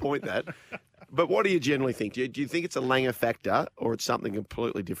 that's a good point, that. But what do you generally think? Do you think it's a Langer factor or it's something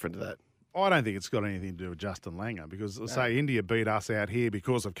completely different to that? I don't think it's got anything to do with Justin Langer because, say, India beat us out here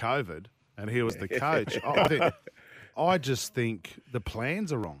because of COVID and he was the coach. I just think the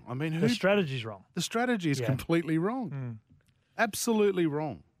plans are wrong. I mean, The strategy's wrong. the strategy is completely wrong. Absolutely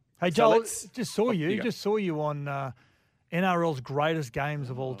wrong. Hey, So Joel, let's- just saw you. you go. Just saw you on NRL's greatest games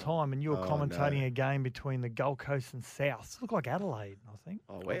of all time, and you were Oh, commentating no. a game between the Gold Coast and South. It looked like Adelaide, I think.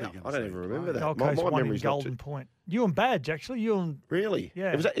 Oh, What wow. are you gonna I don't say? even remember that. Gold My Coast won in memory's not Golden too... Point. You and Badge, actually. You and Really?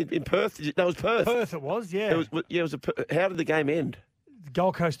 Yeah. Was that in Perth? That was Perth. Perth, it was, yeah. It was how did the game end? The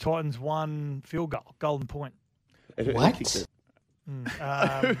Gold Coast Titans won field goal, Golden Point. Who kicked it?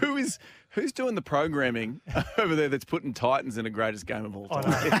 Who's doing the programming over there that's putting Titans in the greatest game of all I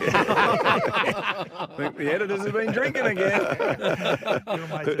time? I think the editors have been drinking again. Your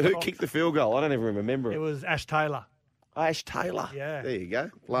mate, Who Fox. kicked the field goal? I don't even remember It it. was Ash Taylor. Ash Taylor. Yeah. There you go.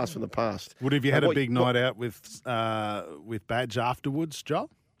 Blast from the past. Would have you had a What- big night out with Badge afterwards, Joel?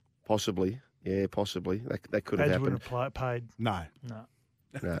 Possibly. Yeah, possibly. That could have Badge happened. wouldn't have paid. No. No.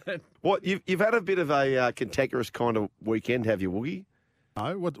 No. What you've had a bit of a cantankerous kind of weekend, have you, Woogie?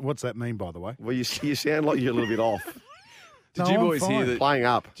 No? What's that mean, by the way? Well, you sound like you're a little bit off. Did No, you I'm boys hear fine. that? Playing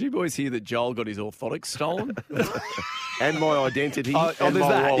up. Did you boys hear that Joel got his orthotics stolen? And my identity. Oh, and there's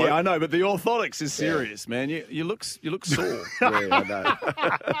my that. wallet. Yeah, I know, but the orthotics is serious, man. You look sore. Yeah, I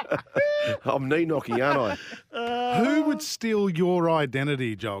know. I'm knee knocking, aren't I? Who would steal your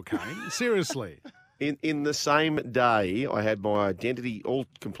identity, Joel Kane? Seriously. In the same day, I had my identity all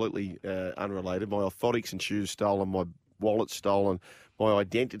completely unrelated. My orthotics and shoes stolen, my wallet stolen, my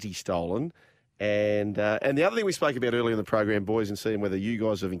identity stolen, and the other thing we spoke about earlier in the program, boys, and seeing whether you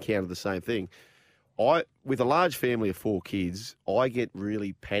guys have encountered the same thing. With a large family of 4 kids, I get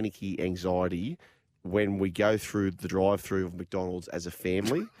really panicky anxiety when we go through the drive-through of McDonald's as a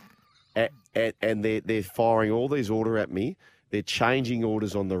family, and they're firing all these orders at me. They're changing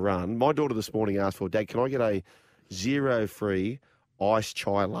orders on the run. My daughter this morning asked for, Dad, can I get a 0-free iced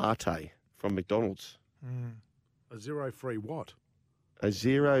chai latte from McDonald's? A 0-free what? A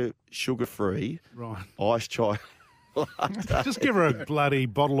 0 sugar-free iced chai latte. Just give her a bloody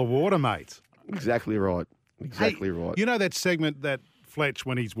bottle of water, mate. Exactly right. Exactly right. You know that segment that Fletch,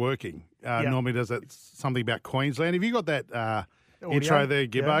 when he's working, normally does that something about Queensland. Have you got that intro there,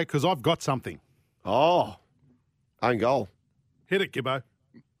 Gibbo? Because I've got something. Oh, own goal. Hit it, Gibbo.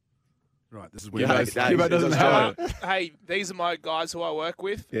 Right, this is where Gibbo doesn't have it. Hey, these are my guys who I work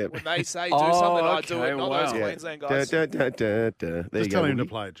with. Yep. When they say do something, I do it. Not those Queensland guys. There Just tell him to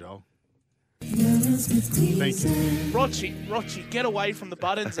play it, Joel. Thank you. Rochi, get away from the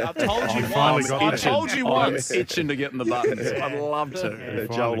buttons. I've told you finally once. got I've it. told you once. Itching to get in the buttons. I'd love to.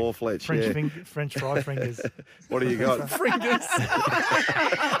 Yeah, Joel or Fletch. French fry fingers. What do you got? Fingers.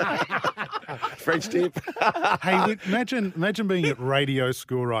 French tip. Hey, imagine being at radio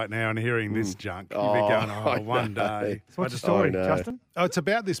school right now and hearing this junk. You'd be going, one day. So what's the story, Justin? Oh, it's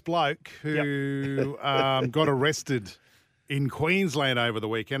about this bloke who got arrested in Queensland over the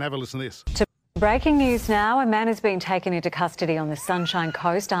weekend. Have a listen to this. Breaking news now. A man has been taken into custody on the Sunshine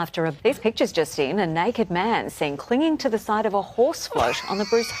Coast after these pictures just in. A naked man seen clinging to the side of a horse float on the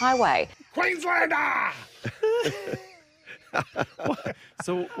Bruce Highway. Queenslander!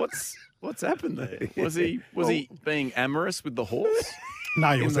 So what's happened there? Was he being amorous with the horse?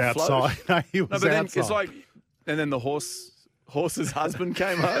 No, he was outside. No, he was but then outside. it's like, and then the horse's husband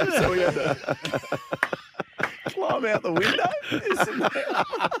came home, so we had to climb out the window.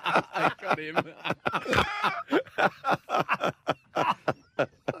 I got him.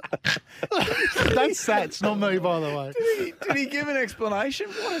 That's Sats, not me, by the way. Did he give an explanation?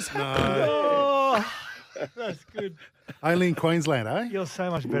 What has happened? Oh, that's good. Only in Queensland, eh? You're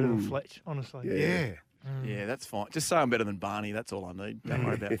so much better than Fletch, honestly. Yeah. Yeah, that's fine. Just say I'm better than Barney. That's all I need. Don't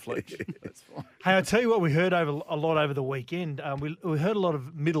worry about Fletch. That's fine. Hey, I'll tell you what we heard a lot over the weekend. We heard a lot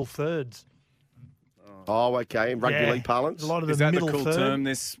of middle thirds. Oh, okay. In rugby league parlance? A lot of the Is that the middle cool third. term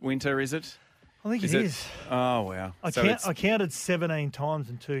this winter, is it? I think it is. Oh, wow. I counted 17 times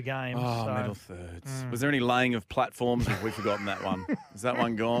in 2 games. Oh, so. middle thirds. Was there any laying of platforms? Have we forgotten that one? Is that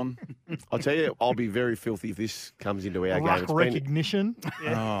one gone? I'll tell you, I'll be very filthy if this comes into our game. Ruck It's recognition.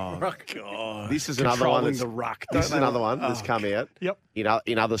 Oh, God. This is another one. Controlling the ruck. This is another one that's come out. Yep.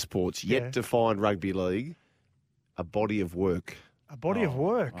 In other sports, yet to find rugby league a body of work. A body of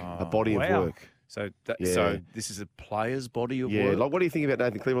work. A body of work. So this is a player's body of work? Yeah, like what do you think about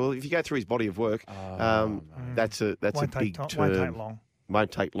Nathan Cleary? Well, if you go through his body of work, that's a big term. Won't take long.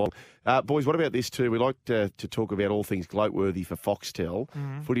 Won't take long. Boys, what about this too? We like to talk about all things gloat-worthy for Foxtel.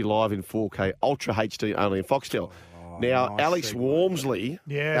 Footy live in 4K, Ultra HD only in Foxtel. Now, nice Alex segue.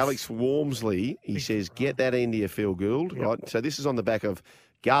 Walmsley, he says, get that India field goal, right? So this is on the back of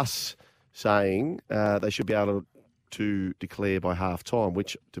Gus saying they should be able to declare by half-time,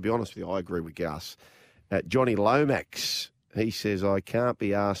 which, to be honest with you, I agree with Gus. Johnny Lomax, he says, I can't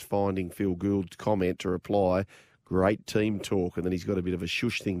be asked finding Phil Gould's comment to reply. Great team talk. And then he's got a bit of a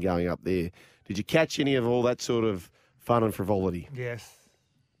shush thing going up there. Did you catch any of all that sort of fun and frivolity? Yes.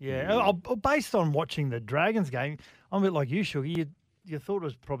 Yeah. Based on watching the Dragons game, I'm a bit like you, Sugar. You thought it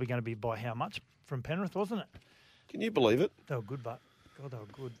was probably going to be by how much from Penrith, wasn't it? Can you believe it? They were good, but God, they were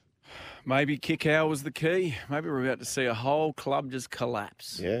good. Maybe kick out was the key. Maybe we're about to see a whole club just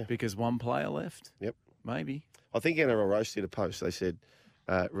collapse. Yeah. Because one player left. Yep. Maybe. I think NRL Roast did a post. They said,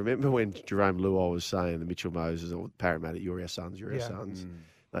 remember when Jerome Luai was saying the Mitchell Moses or Parramatta, you're our sons, you're our sons.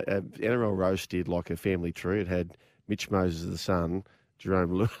 NRL Roast did like a family tree. It had Mitch Moses as the son,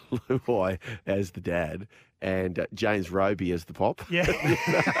 Jerome Luai as the dad, and James Roby as the pop. Yeah.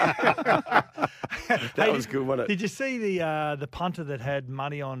 That was good, wasn't it? Did you see the punter that had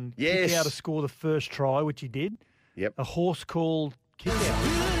money on Yes. kick out to score the first try, which he did? Yep. A horse called kick out. And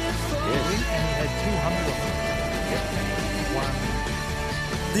he had 200 on it.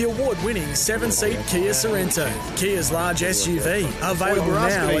 The award-winning 7-seat Kia Sorrento, Kia's large SUV, available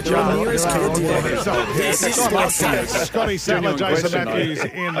now at your nearest Kia dealer. This is Sportsday. Scotty Sattler, Jason Matthews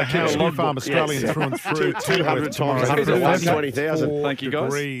in the house. New Farm Australian through and through. 200 times 120,000. Thank you, guys.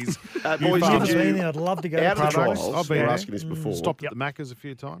 Degrees. Boys, I've been there. I'd love to go out to of Paradise. trials, I've been we were there. asking this before. Stopped at the Maccas a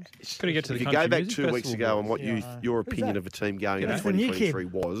few times. Couldn't get to If the you country go back music 2 weeks festival, ago and what boys. your opinion of a team going into It's the new kid. 2023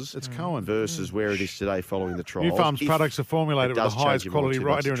 was It's Cohen. versus where it is today following the trials. New Farm's if products are formulated it with does the highest change quality your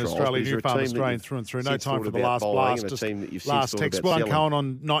mind right here in Australia, New Farm Australian through and through. No time for the last blast. Just last text. Well, Cohen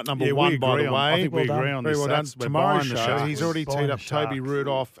on night number 1, by the way. I think we agree on this. Very well done. Tomorrow's show, he's already teed up Toby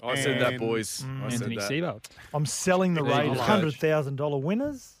Rudolph. I said that, boys. Anthony Seabelt. I'm selling the Raiders. $100,000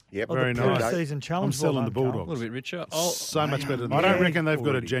 winners. Yep, very nice. Season challenge. I'm selling the Bulldogs. A little bit richer. So much better than I don't reckon they've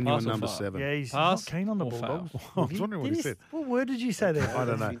got a genuine number 7. Yeah, he's not keen on the Bulldogs. I was wondering what he said. What word did you say there? I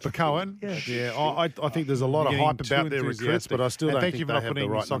don't know. But Cohen, I think there's a lot of hype about their recruits, but I still don't think they have the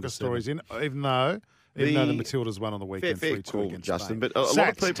right soccer stories in, even though the Matildas won on the weekend 3-2 against Justin, Spain. but a lot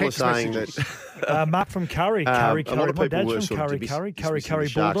of people are saying that... Mark from Curry. A lot of My people dad's were from sort of Curry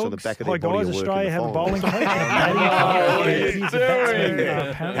Bulldogs. Bulldogs. On the back of Hi their body guys, of work Australia in the have a final. bowling coach.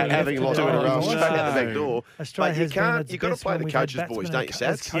 Having lost a row straight out the back door. Australia But you've got to play the coaches' boys, don't you,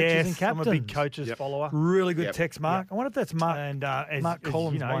 Sats? Yes, I'm a big coaches follower. Really good text, Mark. I wonder if that's Mark. And Mark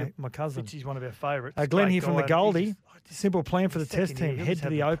Collins, my cousin. He's one of our favourites. Glenn here from the Goldie. Simple plan for the test team. Head to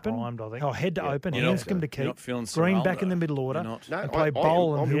the open. Head to open. Hanscom to keep. Green back in the middle order. And play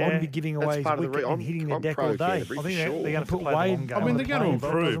Bowl, and who won't be giving away his wicket and hitting the deck all day. I think they're going to put Wade. I mean, they're going to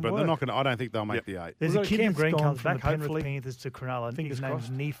improve, but they're not going to. I don't think they'll make the 8. There's a kid in Green comes back, hopefully. Panthers to Cronulla. I think his name's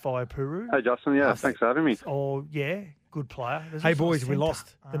Nephi Puru. Hey, Justin. Yeah, thanks for having me. Oh, yeah. Good player. Hey, boys, we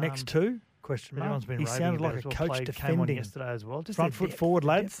lost the next 2. Question mark. He sounded like a coach defending yesterday as well. Just front foot forward,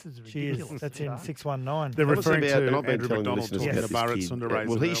 lads. Cheers. That's in 619. They're referring to and I've been Andrew telling the McDonald listeners talking about this to kid. Barrett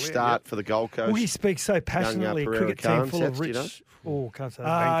Will he start for the Gold Coast? Well, he speaks so passionately. A cricket team full of rich. Oh, can't say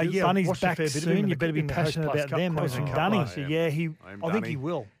that. Bunny's back soon. You better be passionate about them. That was from Dunny. Yeah, I think he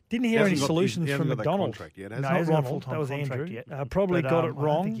will. Didn't hear any solutions from McDonald. No, he hasn't got that was Andrew. Probably got it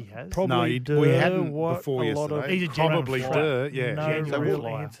wrong. I think he has. Probably we hadn't before yesterday. He's a probably yeah. No real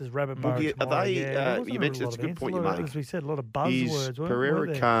answers. Rabbit bar. Are they? You mentioned it's a good point you make. As we said, a lot of buzzwords. Is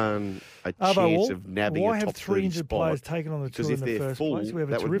Pereira Khan a chance of nabbing a top 30 spot? Players taken on the tour in the first place? We have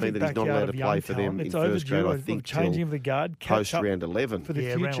a that would mean that he's not allowed to play for them in first grade. I think changing of the guard post round 11 for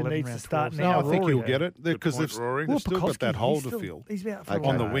the future needs to start now. I think he'll get it because they've still got that hole to fill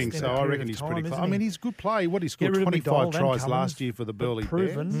on the wing. So I reckon he's pretty close. I mean, he's a good play. What he scored 25 tries last year for the Burleigh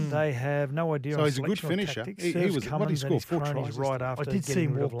Bears. They have no idea. So he's a good finisher. He was what he scored 4 tries right after. I did see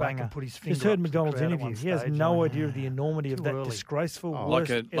him walk back and put his finger. Just heard McDonald's interview. He has no idea of the enormity of that disgraceful.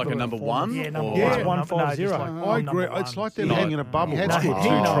 Like a number 1. Yeah, number 150. I agree. It's like they're hanging a bubble. He had scored 2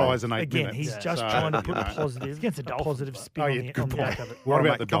 tries in 8 minutes. Again, he's just trying to put a positive spin on the back of it. What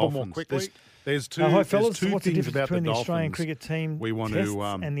about the Dolphins? There's two what's things the difference about between the the Australian Dolphins cricket team we want tests to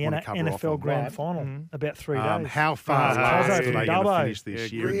and the NFL Grand Final? About 3 days. How far are they going to Dubbo. finish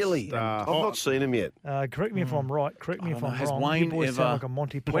this year? Really? I've not seen him yet. Correct me if I'm right. Correct me if I'm Has wrong. Wayne You boys ever- sound like a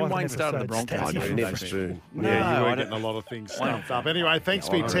Monty Python when Wayne started the episode. Broncos, Stats. he Never soon. Yeah, you I were getting a lot of things stuffed up. Anyway, thanks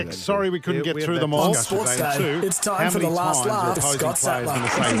for your text. Sorry we couldn't get through them all. On Sportsday, it's time for the last laugh. Scott Sattler.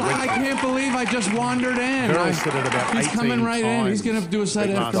 I can't believe I just wandered in. Girls said it about 18 He's coming right in. He's going to do a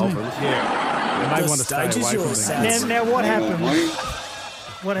set after me. Yeah. And they The want to stay stage is away from yours, them. Sats. Now what happens?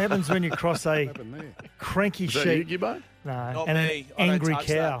 What happens when you cross a cranky Is that sheep? you, Gibbo? No, Not and me. an I don't angry touch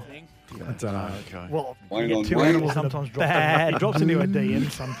cow? that thing. I don't know. Okay. Well, Wayne you on- get 2 Wayne animals on- sometimes bad. He drops into a DM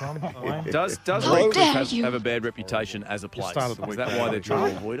sometimes. Does Hello? Redcliffe have a bad reputation as a place? started the Is week that there. why they're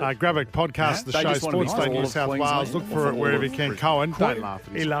trying to avoid it? Grab it, podcast the They show, just want to be Sportsday all New of South Queensland. Wales. Look for it wherever you can. Cohen, don't laugh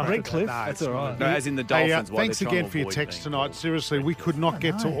at He laughed at Redcliffe. That's all right. No, as in the Hey, Dolphins. why thanks they're trying again to for your avoid text being tonight. Seriously, we could not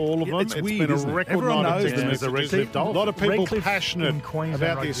get to all of them. It's weird, been a isn't it? record Everyone night of knows text them as a messages. Redcliffe A lot of people Redcliffe passionate in Queensland about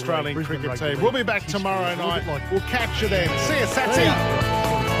the rugby Australian league, cricket Brisbane team. rugby We'll be league. back He's tomorrow a little bit night. like- We'll catch you then. See you, Satsy.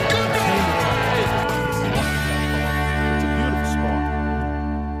 It's a beautiful spot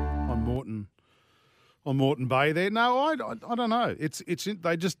on Moreton Bay there. No, I don't know.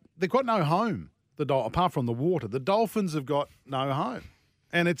 They've got no home. Apart from the water, the Dolphins have got no home,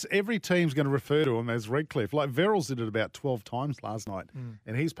 and it's every team's going to refer to them as Redcliffe. Like Verrills did it about 12 times last night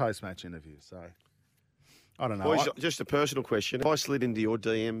in his post-match interview. So I don't know. Boys, just a personal question. Have I slid into your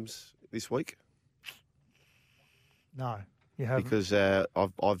DMs this week? No, you haven't. Because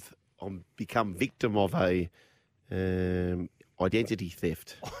I've become victim of a identity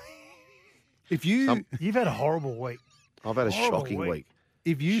theft. You've had a horrible week. I've had a Horrible shocking week.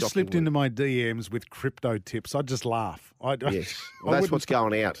 If you Shocking slipped week. into my DMs with crypto tips, I'd just laugh. Yes, well, that's what's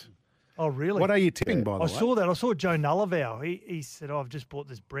going out. Oh, really? What are you tipping, by the I way? saw that. I saw Joe Nullivow. He said, I've just bought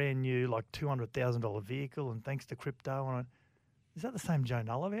this brand new, like, $200,000 vehicle, and thanks to crypto. Is that the same Joe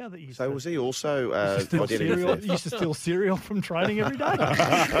Nullivow that you used So to was he also steal identity cereal? theft? You used to steal cereal from training every day?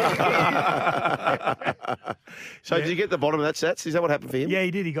 So did you get the bottom of that, Sats? Is that what happened for him? Yeah,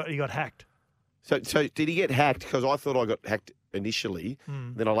 he did. He got hacked. So did he get hacked? Because I thought I got hacked initially.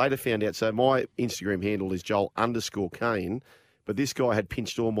 Then I later found out. So my Instagram handle is Joel_Kane. But this guy had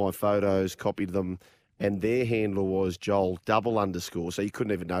pinched all my photos, copied them, and their handle was Joel _, so you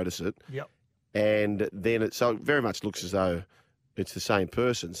couldn't even notice it. Yep. And then it very much looks as though it's the same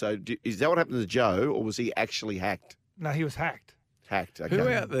person. So is that what happened to Joe, or was he actually hacked? No, he was hacked. Hacked. Okay. Who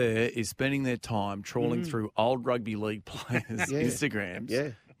out there is spending their time trawling through old rugby league players' Instagrams? Yeah.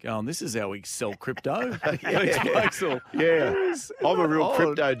 Going, this is how we sell crypto. Yeah. I'm a real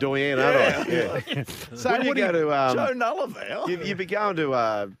crypto doyen, aren't I? Yeah. So when you go to Joe Nullival. you'd be going to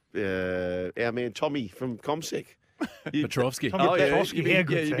our man Tommy from ComSec. Petrovsky. You'd be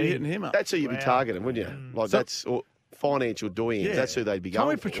hitting him up. That's who you'd be targeting, wouldn't you? Like that's or financial doyens. Yeah. That's who they'd be going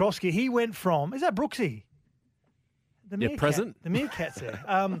Tommy for. Petrovsky, he went from, is that Brooksy? The meerkat. present? The meerkat's there.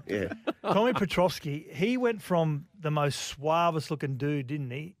 Yeah. Tommy Petrovsky, he went from the most suavest looking dude, didn't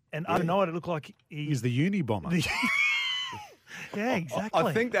he? And overnight it looked like He's the uni bomber. Yeah, exactly.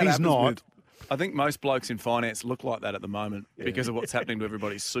 I think that He's happens not. with- I think most blokes in finance look like that at the moment because of what's happening to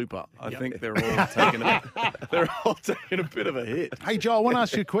everybody's super. I think they're all taking a bit of a hit. Hey, Joe, I want to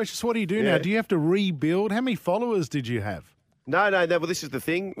ask you a question. So what do you do now? Do you have to rebuild? How many followers did you have? No. Well, this is the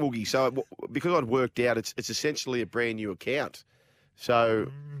thing, Woogie. So because I'd worked out, it's essentially a brand new account. So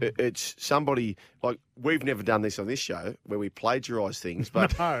it's somebody like we've never done this on this show where we plagiarise things,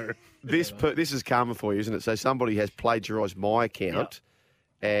 but this is karma for you, isn't it? So somebody has plagiarised my account,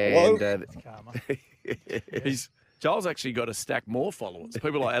 and Joel's actually got to stack more followers.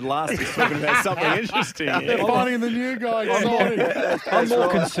 People like, at last he's talking about something interesting. They're finding the new guy. I'm more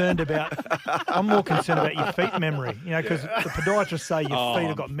concerned about your feet memory. You know, because the podiatrists say your feet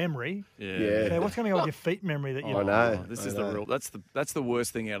have got memory. Yeah. So what's going on with your feet memory that you? I know. This is the real. That's the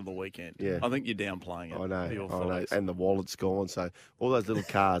worst thing out of the weekend. Yeah. I think you're downplaying it. I know. Your I know. followers. And the wallet's gone. So all those little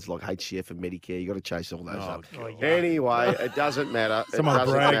cards like HCF and Medicare, you got to chase all those up. God. Anyway, it doesn't matter. Someone's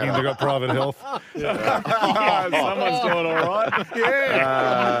bragging they got private health. Someone's doing all right.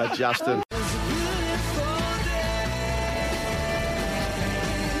 Yeah. Justin.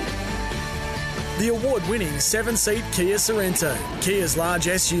 The award-winning 7-seat Kia Sorrento, Kia's large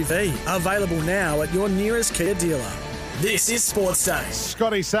SUV, available now at your nearest Kia dealer. This is Sportsday.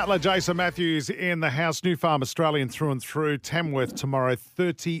 Scotty Sattler, Jason Matthews in the house. New Farm Australian through and through. Tamworth tomorrow,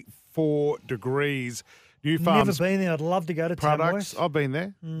 34 degrees. New Farm's Never been there. I'd love to go to products. Tamworth. I've been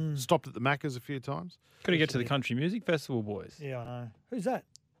there. Stopped at the Macca's a few times. Got to get to the Country Music Festival, boys. Yeah, I know. Who's that?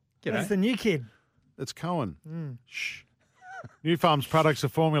 G'day. That's the new kid. It's Cohen. Shh. New Farm's products are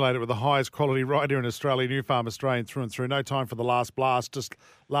formulated with the highest quality right here in Australia. New Farm Australian through and through. No time for the last blast, just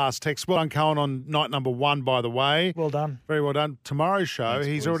last text. Well done, Cohen, on night number 1, by the way. Well done. Very well done. Tomorrow's show, Thanks,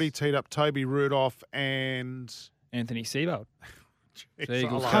 he's boys. already teed up Toby Rudolph and Anthony Seabald. The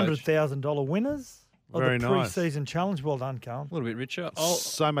Eagles coach. $100,000 winners of Very the nice. pre-season challenge. Well done, Carl. A little bit richer.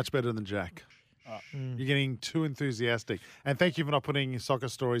 so much better than Jack. You're getting too enthusiastic. And thank you for not putting your soccer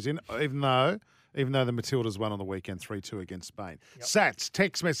stories in, even though the Matildas won on the weekend 3-2 against Spain. Sats,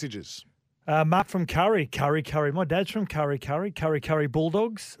 text messages. Mark from Curry. My dad's from Curry.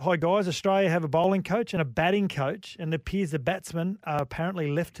 Bulldogs. Hi, guys. Australia have a bowling coach and a batting coach, and it appears the batsmen are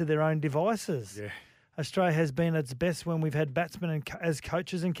apparently left to their own devices. Yeah. Australia has been at its best when we've had batsmen as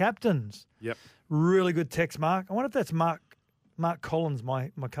coaches and captains. Yep. Really good text, Mark. I wonder if that's Mark Collins,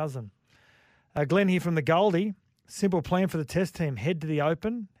 my cousin. Glenn here from the Goldie. Simple plan for the test team. Head to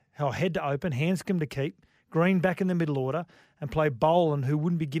open, Hanscom to keep, Green back in the middle order, and play Boland, who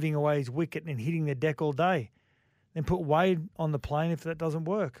wouldn't be giving away his wicket and hitting their deck all day. Then put Wade on the plane if that doesn't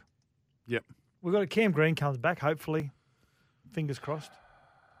work. Yep. We've got Cam Green comes back, hopefully. Fingers crossed.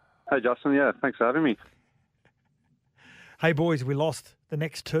 Hey, Justin. Yeah, thanks for having me. Hey, boys, we lost the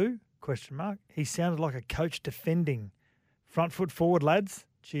next two? ? He sounded like a coach defending. Front foot forward, lads.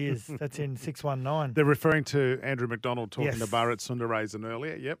 Cheers. That's in 619. They're referring to Andrew McDonald talking Yes. to Bharat Sundaresan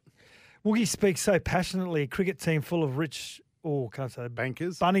earlier. Yep. Woogie speaks so passionately. A cricket team full of rich, can't say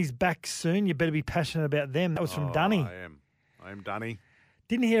bankers. Bunny's back soon. You better be passionate about them. That was from Dunny. I am Dunny.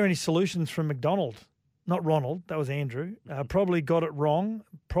 Didn't hear any solutions from McDonald. Not Ronald. That was Andrew. Probably got it wrong.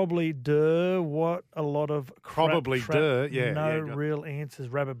 Probably what a lot of crap. Probably duh. Yeah. No yeah, real answers.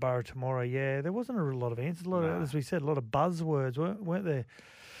 Rabbit Borough tomorrow. Yeah, there wasn't a lot of answers. As we said, a lot of buzzwords, weren't there?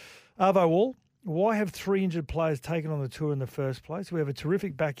 Arvo Wall, why have 3 injured players taken on the tour in the first place? We have a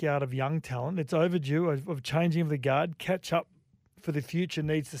terrific backyard of young talent. It's overdue of changing of the guard. Catch up for the future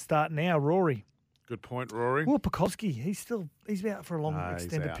needs to start now. Rory. Good point, Rory. Well, Pekowski, he's out for a long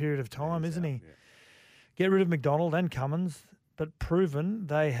extended out. period of time, isn't he? Yeah. Get rid of McDonald and Cummins, but proven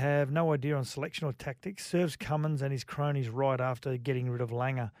they have no idea on selection or tactics. Serves Cummins and his cronies right after getting rid of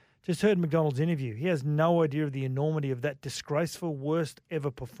Langer. Just heard McDonald's interview. He has no idea of the enormity of that disgraceful, worst ever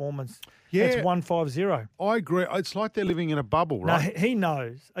performance. Yeah. It's 150. I agree. It's like they're living in a bubble, No, right? he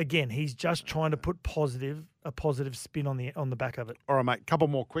knows. Again, he's just trying to put a positive spin on the back of it. All right, mate. Couple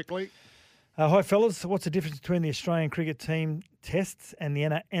more quickly. Hi, fellas. What's the difference between the Australian cricket team tests and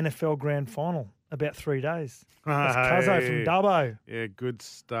the NFL Grand Final? About 3 days. That's Cuzzo from Dubbo. Yeah, good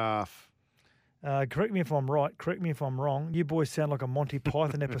stuff. Correct me if I'm right. Correct me if I'm wrong. You boys sound like a Monty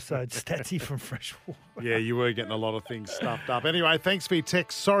Python episode. Statsy from Freshwater. Yeah, you were getting a lot of things stuffed up. Anyway, thanks for your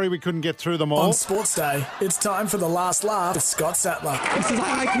text. Sorry we couldn't get through them all. On Sports Day, it's time for the last laugh with Scott Sattler. He says,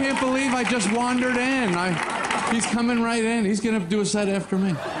 I can't believe I just wandered in. He's coming right in. He's going to do a set after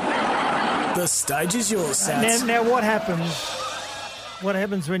me. The stage is yours, Sats. Now what happens? What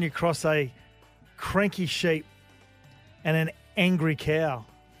happens when you cross a cranky sheep and an angry cow?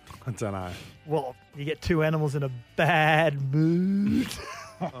 I don't know. Well, you get two animals in a bad mood.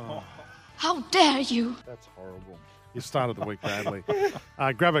 How dare you? That's horrible. You started the week badly.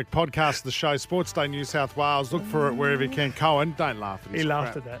 Grab a podcast of the show, Sports Day New South Wales. Look for it wherever you can. Cohen, don't laugh at his He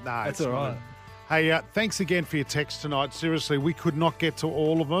laughed crap. at that. No, That's it's all not. right. Hey, thanks again for your text tonight. Seriously, we could not get to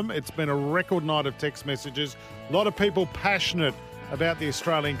all of them. It's been a record night of text messages. A lot of people passionate about the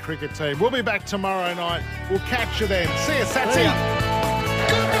Australian cricket team. We'll be back tomorrow night. We'll catch you then. See you, Satsy.